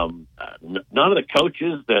none of the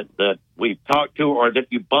coaches that we've talked to or that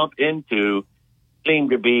you bump into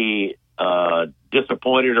seem to be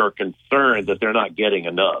disappointed or concerned that they're not getting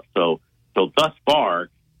enough. So thus far,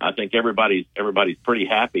 I think everybody's pretty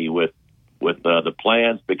happy with the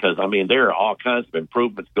plans, because I mean there are all kinds of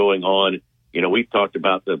improvements going on. You know, we've talked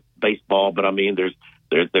about the baseball, but I mean there's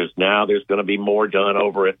going to be more done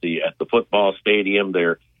over at the football stadium.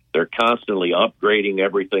 They're constantly upgrading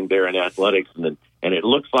everything there in athletics, and it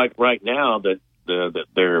looks like right now that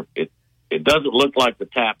it doesn't look like the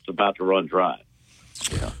tap's about to run dry.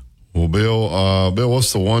 Yeah. Well, Bill,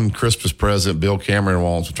 what's the one Christmas present Bill Cameron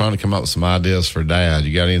wants? We're trying to come up with some ideas for Dad.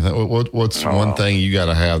 You got anything? What's one thing you got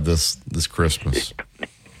to have this Christmas?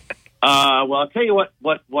 Well, I'll tell you what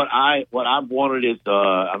I've wanted is,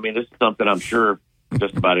 I mean, this is something I'm sure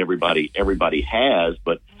just about everybody has,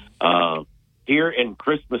 but here in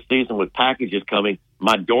Christmas season with packages coming,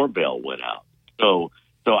 my doorbell went out. So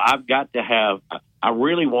I've got to have. I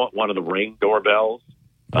really want one of the Ring doorbells.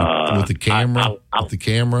 With the camera,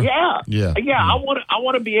 Yeah. I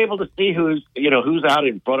want to be able to see who's out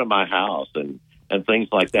in front of my house and things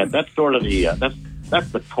like that. That's sort of the that's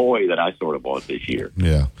the toy that I sort of want this year.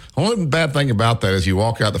 Yeah. Only bad thing about that is you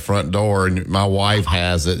walk out the front door and my wife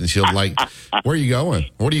has it and she'll like, "Where are you going?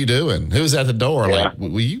 What are you doing? Who's at the door?" Yeah. Like,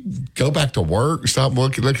 will you go back to work? Stop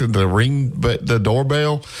looking at the ring, but the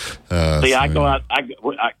doorbell. I go out.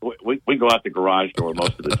 We go out the garage door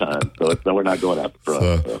most of the time, so we're not going out the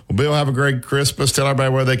front. Well, Bill, have a great Christmas. Tell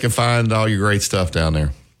everybody where they can find all your great stuff down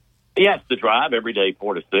there. Yeah, it's The Drive every day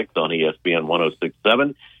 4 to 6 on ESPN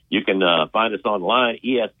 106.7. You can find us online,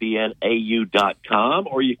 ESPNAU.com,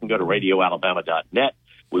 or you can go to RadioAlabama.net.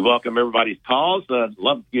 We welcome everybody's calls.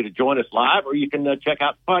 Love you to join us live, or you can check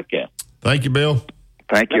out the podcast. Thank you, Bill.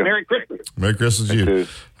 Thank you. Merry Christmas. Merry Christmas to you.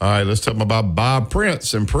 All right, let's talk about Bob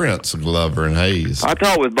Prince and Prince, Glover and Hayes. I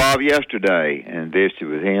talked with Bob yesterday and visited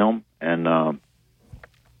with him, and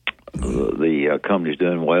the company's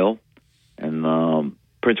doing well. And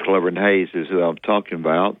Prince, Glover and Hayes is who I'm talking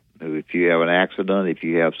about. If you have an accident, if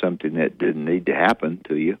you have something that didn't need to happen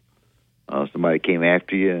to you, somebody came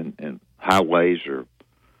after you in highways or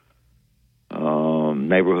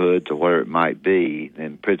neighborhoods or whatever it might be,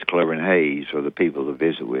 then Prince, Glover and Hayes are the people to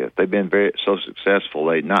visit with. They've been so successful.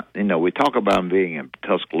 We talk about them being in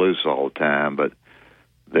Tuscaloosa all the time, but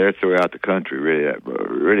they're throughout the country,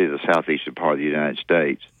 really the southeastern part of the United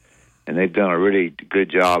States. And they've done a really good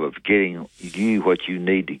job of getting you what you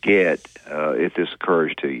need to get if this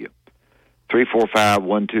occurs to you.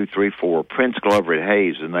 345-1234. Prince, Glover and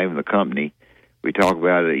Hayes is the name of the company. We talk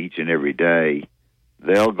about it each and every day.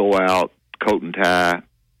 They'll go out, coat and tie,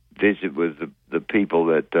 visit with the people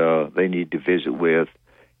that they need to visit with,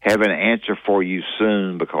 have an answer for you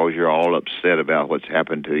soon because you're all upset about what's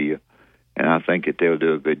happened to you. And I think that they'll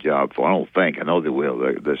do a good job I know they will.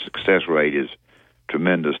 The success rate is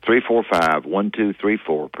tremendous.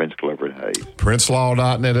 345-1234, Prince, Glover and Hayes.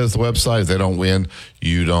 PrinceLaw.net is the website. If they don't win,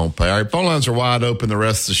 you don't pay. All right, phone lines are wide open the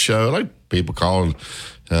rest of the show. Like people calling.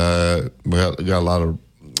 We got a lot of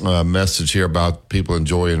message here about people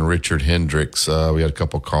enjoying Richard Hendricks. We had a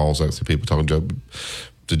couple of calls. I see people talking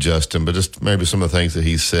to to Justin, but just maybe some of the things that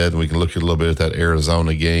he said, and we can look at a little bit at that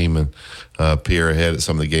Arizona game and peer ahead at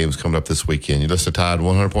some of the games coming up this weekend. You listen to Tide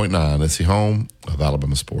 100.9. It's the home of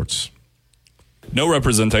Alabama sports. No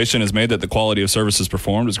representation is made that the quality of services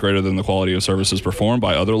performed is greater than the quality of services performed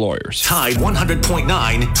by other lawyers. Tide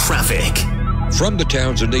 100.9 traffic. From the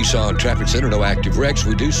Townsend Nissan Traffic Center, no active wrecks.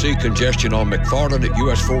 We do see congestion on McFarland at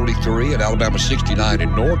US 43 and Alabama 69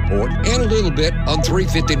 in Northport, and a little bit on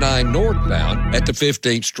 359 northbound at the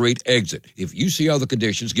 15th Street exit. If you see other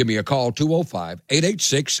conditions, give me a call,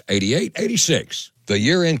 205-886-8886. The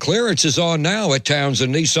year-end clearance is on now at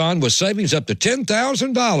Townsend Nissan with savings up to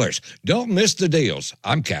 $10,000. Don't miss the deals.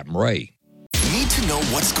 I'm Captain Ray. Need to know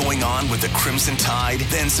what's going on with the Crimson Tide?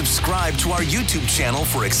 Then subscribe to our YouTube channel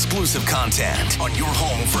for exclusive content on your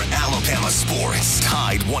home for Alabama sports.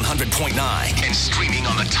 Tide 100.9 and streaming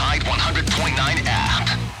on the Tide 100.9 app.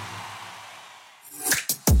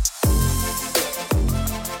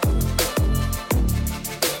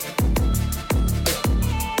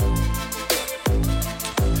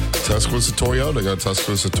 Tuscaloosa Toyota. Go to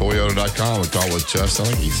TuscaloosaToyota.com. We called with Justin. I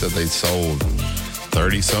think he said they sold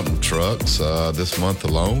 30-something trucks this month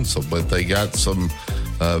alone. But they got some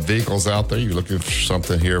vehicles out there. You're looking for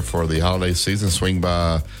something here for the holiday season, swing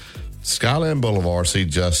by Skyland Boulevard, see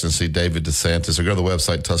Justin, see David DeSantis, or go to the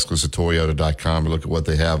website, TuscaloosaToyota.com, and look at what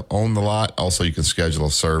they have on the lot. Also, you can schedule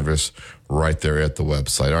a service right there at the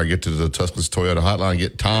website. All right, get to the Tuscaloosa Toyota hotline,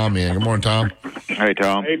 get Tom in. Good morning, Tom. Hey,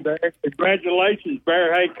 Tom. Hey, Bear. Congratulations,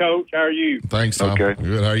 Bear. Hey, Coach. How are you? Thanks, Tom. Okay.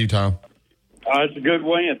 Good. How are you, Tom? It's a good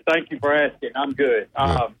win. Thank you for asking. I'm good.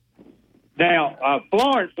 Now,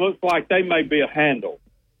 Florence looks like they may be a handle.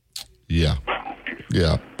 Yeah.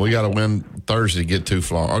 We got to win Thursday to get to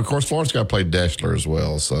Florence. Of course, Florence got to play Deshler as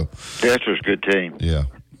well. So Deshler's a good team. Yeah,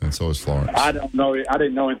 and so is Florence. I don't know. I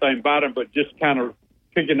didn't know anything about them, but just kind of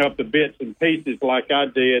picking up the bits and pieces like I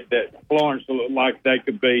did, that Florence looked like they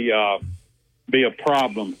could be a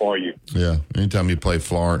problem for you. Yeah. Anytime you play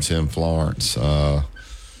Florence in Florence,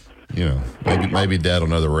 maybe Dad will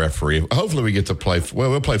know the referee. Hopefully we get to play. Well,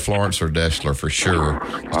 we'll play Florence or Deshler for sure.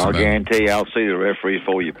 I'll guarantee I'll see the referee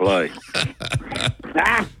before you play.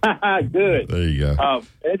 Good. There you go.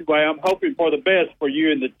 Anyway, I'm hoping for the best for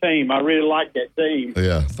you and the team. I really like that team.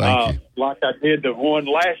 Yeah, thank you. Like I did the one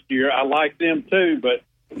last year. I like them too, but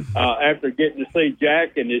after getting to see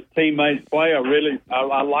Jack and his teammates play, I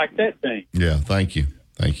like that team. Yeah, thank you.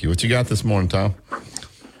 What you got this morning, Tom?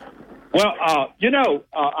 Well,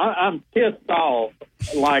 I'm pissed off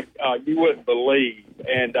like you wouldn't believe,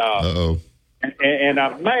 and and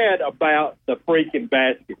I'm mad about the freaking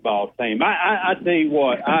basketball team. I tell you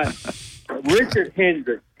what, Richard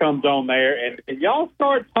Hendricks comes on there, and y'all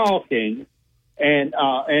start talking, and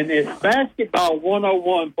it's basketball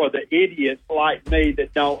 101 for the idiots like me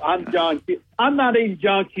that don't. I'm not even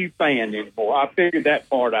John Q fan anymore. I figured that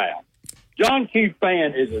part out. John Q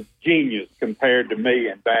fan is a genius compared to me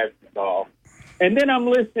in basketball. And then I'm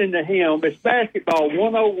listening to him. It's basketball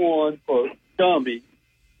 101 for dummies.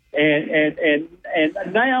 And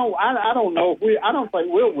now I don't know if I don't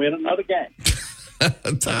think we'll win another game.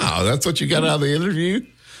 Oh, that's what you got out of the interview?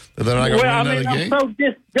 That they're not going to win another game? I'm so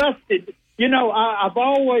disgusted. I've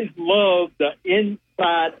always loved the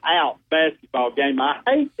inside-out basketball game. I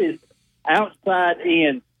hate this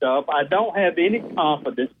outside-in stuff. I don't have any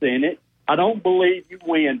confidence in it. I don't believe you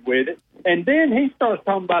win with it. And then he starts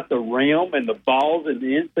talking about the rim and the balls in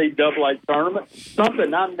the NCAA tournament,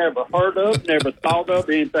 something I've never heard of, never thought of,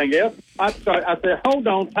 anything else. I said, hold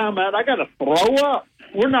on, time out. I got to throw up.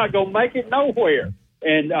 We're not going to make it nowhere.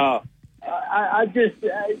 And it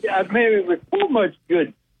was so much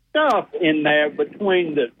good stuff in there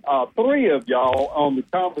between the three of y'all on the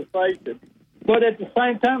conversation. But at the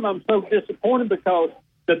same time, I'm so disappointed because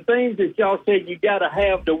the things that y'all said you got to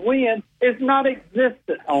have to win is not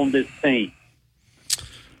existent on this team.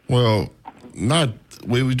 Well,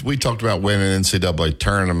 we talked about winning an NCAA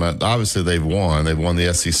tournament. Obviously, they've won. They've won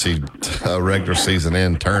the SEC regular season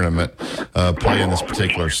and tournament playing this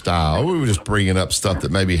particular style. We were just bringing up stuff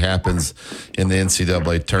that maybe happens in the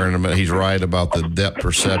NCAA tournament. He's right about the depth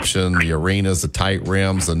perception, the arenas, the tight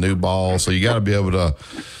rims, the new ball. So you got to be able to.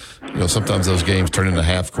 Sometimes those games turn into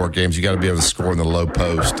half-court games. You got to be able to score in the low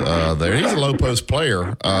post. There, he's a low post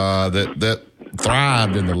player that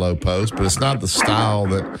thrived in the low post, but it's not the style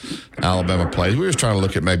that Alabama plays. We were just trying to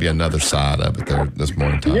look at maybe another side of it there this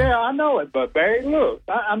morning, Tom. Yeah, I know it, but Barry, look,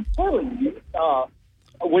 I'm telling you,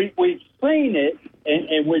 we've seen it,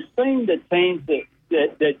 and we've seen the teams that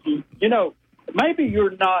maybe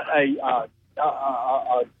you're not a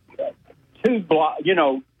two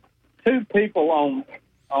people on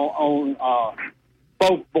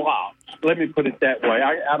both blocks. let me put it that way.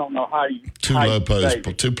 I don't know how you two low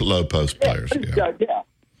post players. Yeah.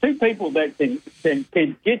 Two people that can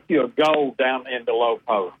get you a goal down in the low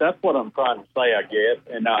post. That's what I'm trying to say, I guess.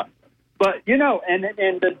 And but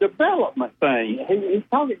and the development thing. He's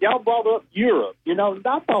talking. Y'all brought up Europe.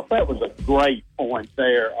 I thought that was a great point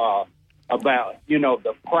there about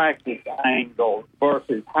the practice angle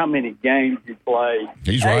versus how many games you play.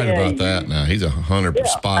 He's right about that. Now he's 100%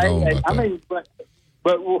 spot on. I mean,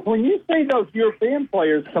 but when you see those European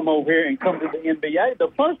players come over here and come to the NBA, the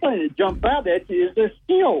first thing that jumps out at you is their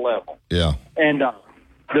skill level. Yeah. And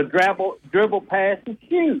the dribble, pass, and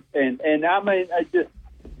shoot. And I mean,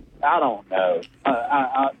 I don't know.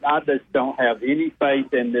 I just don't have any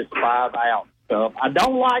faith in this 5-out stuff. I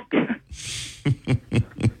don't like it.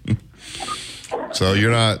 So you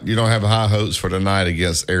don't have high hopes for tonight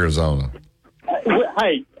against Arizona?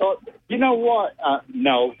 Hey, you know what?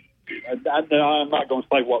 No. I'm not going to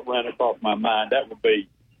say what ran across my mind. That would be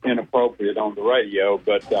inappropriate on the radio.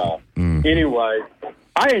 But anyway,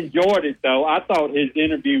 I enjoyed it, though. I thought his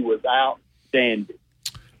interview was outstanding.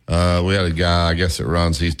 We had a guy, I guess it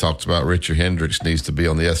runs, he talks about Richard Hendricks needs to be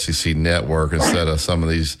on the SEC network instead of some of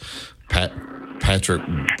these Patrick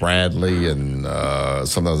Bradley and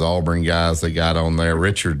some of those Auburn guys they got on there.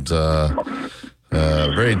 Richard's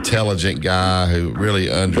very intelligent guy who really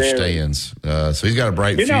understands. So he's got a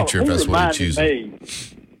bright future if that's what he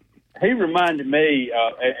chooses. He reminded me,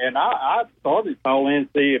 and I started calling in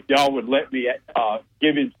to see if y'all would let me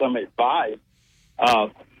give him some advice.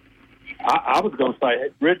 I was going to say, hey,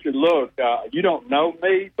 Richard, look, you don't know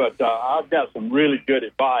me, but I've got some really good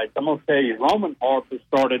advice. I'm going to tell you, Roman Harper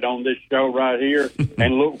started on this show right here,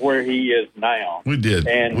 and look where he is now. We did.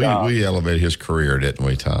 And we elevated his career, didn't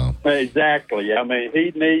we, Tom? Exactly. I mean,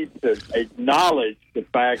 he needs to acknowledge the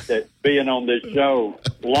fact that being on this show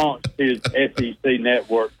launched his SEC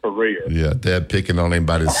network career. Yeah, Dad picking on him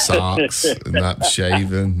about his socks and not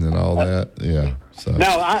shaving and all that. Yeah. So. No,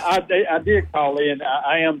 I did call in.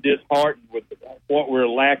 I am disheartened with what we're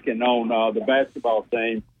lacking on the basketball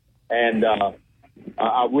team, and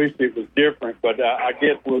I wish it was different, but I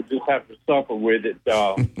guess we'll just have to suffer with it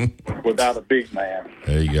without a big man.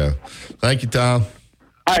 There you go. Thank you, Tom.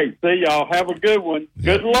 Hey, see y'all. Have a good one.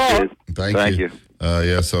 Yeah. Good luck. Thank you.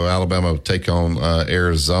 So Alabama will take on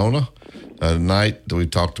Arizona tonight. We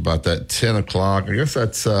talked about that 10 o'clock. I guess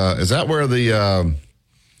that's is that where the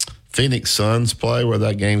Phoenix Suns play, where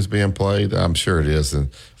that game's being played? I'm sure it is. And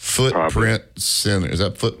Footprint Center. Is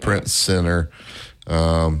that Footprint Center?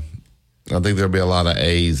 I think there'll be a lot of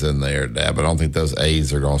A's in there, Dad, but I don't think those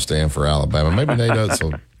A's are going to stand for Alabama. Maybe Nate Oates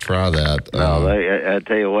will try that. No, I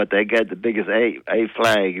tell you what, they got the biggest A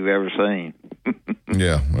flag you've ever seen.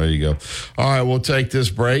 Yeah, there you go. All right, we'll take this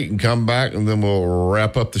break and come back, and then we'll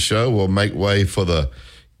wrap up the show. We'll make way for the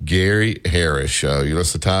Gary Harris Show. You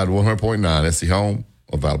listen to Tide 100.9. It's the home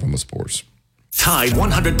of Alabama sports. Tide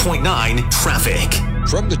 100.9 traffic.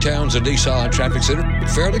 From the Townsend Nissan Traffic Center,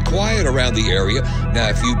 fairly quiet around the area. Now,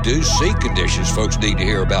 if you do see conditions folks need to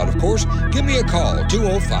hear about, of course, give me a call,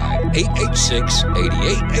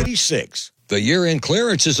 205-886-8886. The year-end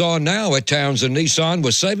clearance is on now at Townsend Nissan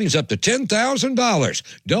with savings up to $10,000.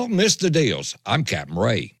 Don't miss the deals. I'm Captain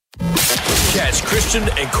Ray. Catch Christian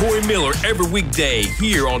and Corey Miller every weekday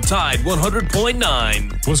here on Tide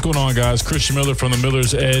 100.9. What's going on, guys? Christian Miller from the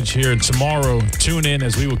Miller's Edge here. And tomorrow, tune in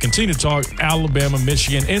as we will continue to talk Alabama,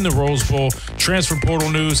 Michigan in the Rose Bowl, transfer portal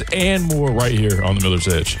news, and more right here on the Miller's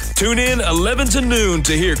Edge. Tune in 11 to noon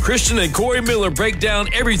to hear Christian and Corey Miller break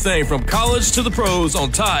down everything from college to the pros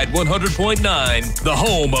on Tide 100.9, the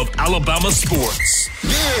home of Alabama sports.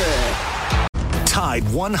 Yeah. Tide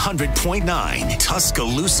 100.9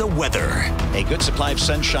 Tuscaloosa weather. A good supply of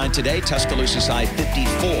sunshine today. Tuscaloosa's high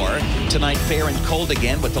 54. Tonight, fair and cold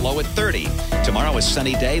again with the low at 30. Tomorrow, a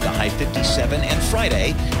sunny day, the high 57. And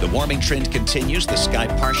Friday, the warming trend continues. The sky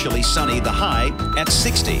partially sunny, the high at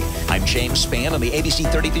 60. I'm James Spann on the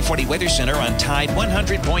ABC 3340 Weather Center on Tide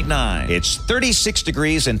 100.9. It's 36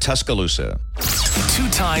 degrees in Tuscaloosa.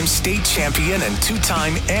 Two-time state champion and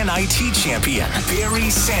two-time NIT champion Barry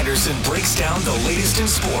Sanderson breaks down the latest in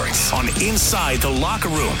sports on Inside the Locker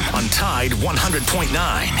Room on Tide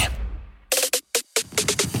 100.9.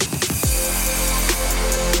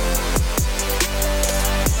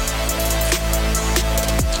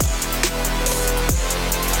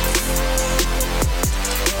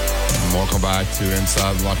 Welcome back to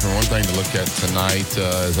Inside the Locker Room. One thing to look at tonight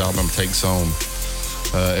as Alabama takes on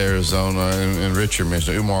Arizona, and Richard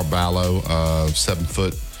mentioned Umar Ballo, 7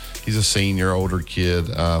 foot. He's a senior, older kid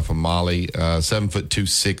from Mali, 7 foot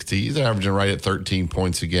 260. He's averaging right at 13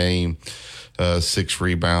 points a game. 6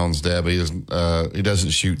 rebounds. Deb, he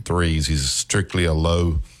doesn't shoot threes. He's strictly a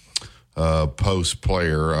low post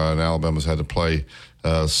player, and Alabama's had to play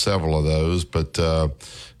several of those. But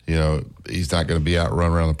he's not going to be out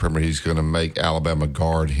running around the perimeter. He's going to make Alabama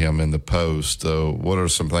guard him in the post. What are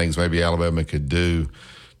some things maybe Alabama could do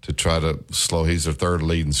to try to slow? He's their third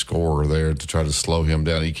leading scorer there, to try to slow him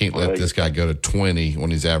down. You can't let this guy go to 20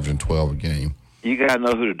 when he's averaging 12 a game. You got to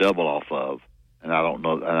know who to double off of, and I don't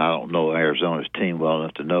know Arizona's team well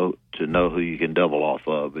enough to know who you can double off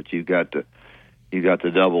of. But you got to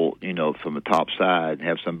double, from the top side and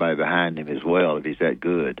have somebody behind him as well if he's that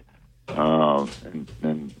good. And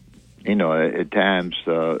at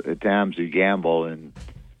times you gamble, and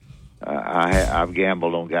I've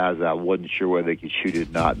gambled on guys that I wasn't sure whether they could shoot it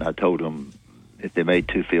or not, and I told them if they made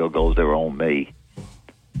 2 field goals, they were on me.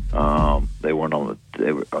 They weren't on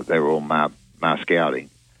they were on my scouting.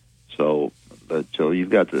 So you've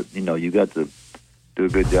got to do a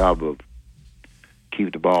good job of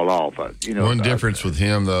keep the ball off. One difference with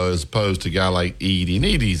him, though, as opposed to a guy like Edey. And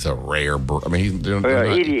Edey's a rare.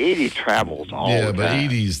 Edey travels all the time. Yeah, but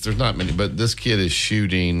Edey's, there's not many. But this kid is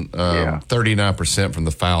shooting 39% from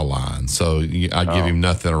the foul line. So I give him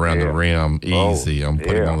nothing around the rim easy. I'm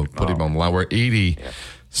putting him on the line. Where Edey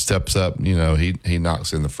steps up, he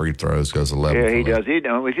knocks in the free throws, goes 11. Yeah, he does.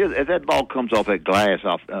 If that ball comes off that glass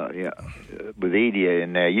with Edey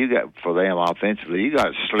in there, you got, for them offensively, you got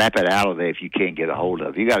to slap it out of there if you can't get a hold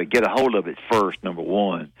of it. You got to get a hold of it first, number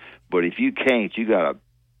one. But if you can't, you got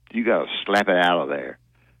to slap it out of there,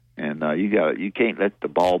 and you can't let the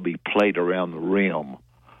ball be played around the rim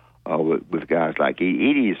with guys like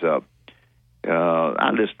Edey's up.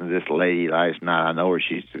 I listened to this lady last night. I know her;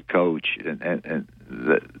 she's the coach, and in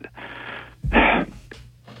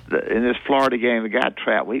this Florida game, the guy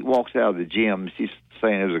trapped. He walks out of the gym. She's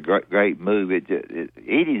saying it was a great move.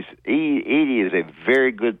 Edey is a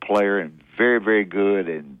very good player and very, very good,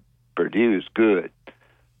 and Purdue is good.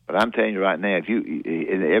 But I'm telling you right now,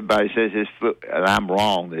 and everybody says his foot, and I'm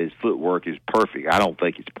wrong, that his footwork is perfect. I don't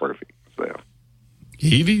think it's perfect. So.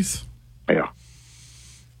 Edey's? Yeah.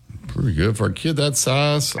 Pretty good for a kid that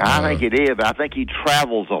size. I think it is. I think he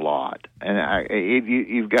travels a lot, and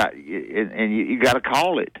you've got to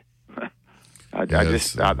call it. I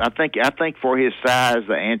think for his size,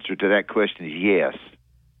 the answer to that question is yes.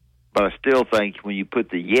 But I still think when you put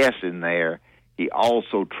the yes in there, he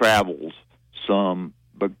also travels some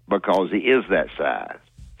because he is that size.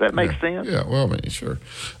 Does that make sense? Yeah, well, sure.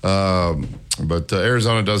 But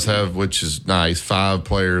Arizona does have, which is nice, 5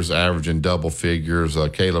 players averaging double figures.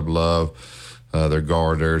 Caleb Love, their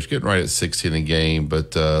guard there, is getting right at 16 a game,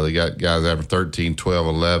 but they got guys averaging 13, 12,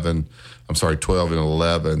 11. I'm sorry, 12 and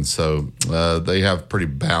 11. So they have pretty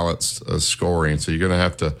balanced scoring. So you're going to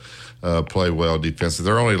have to play well defensively.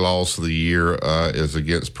 Their only loss of the year is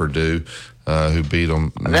against Purdue, who beat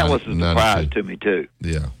them. And that was a surprise to me, too.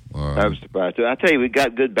 Yeah. I was surprised. I tell you, we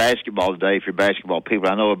got good basketball today for basketball people.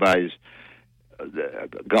 I know everybody's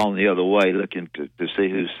gone the other way looking to see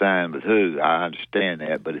who's signed with who. I understand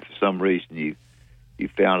that, but if for some reason you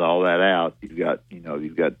found all that out, you've got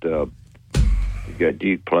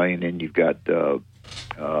Duke playing, and you've got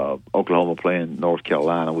Oklahoma playing North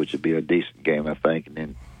Carolina, which would be a decent game, I think, and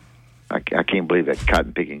then I can't believe that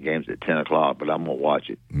cotton picking game's at 10 o'clock, but I'm going to watch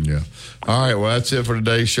it. Yeah. All right. Well, that's it for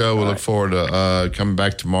today's show. We'll look forward to coming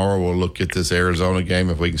back tomorrow. We'll look at this Arizona game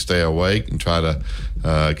if we can stay awake and try to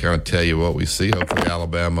kind of tell you what we see. Hopefully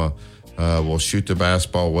Alabama will shoot the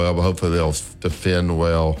basketball well, but hopefully they'll defend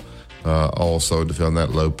well. Also defend that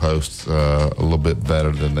low post a little bit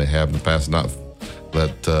better than they have in the past. Not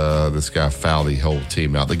let this guy foul the whole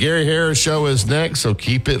team out. The Gary Harris Show is next, so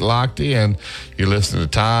keep it locked in. You're listening to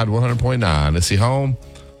Tide 100.9. It's the home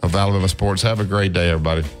of Alabama sports. Have a great day,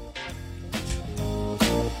 everybody.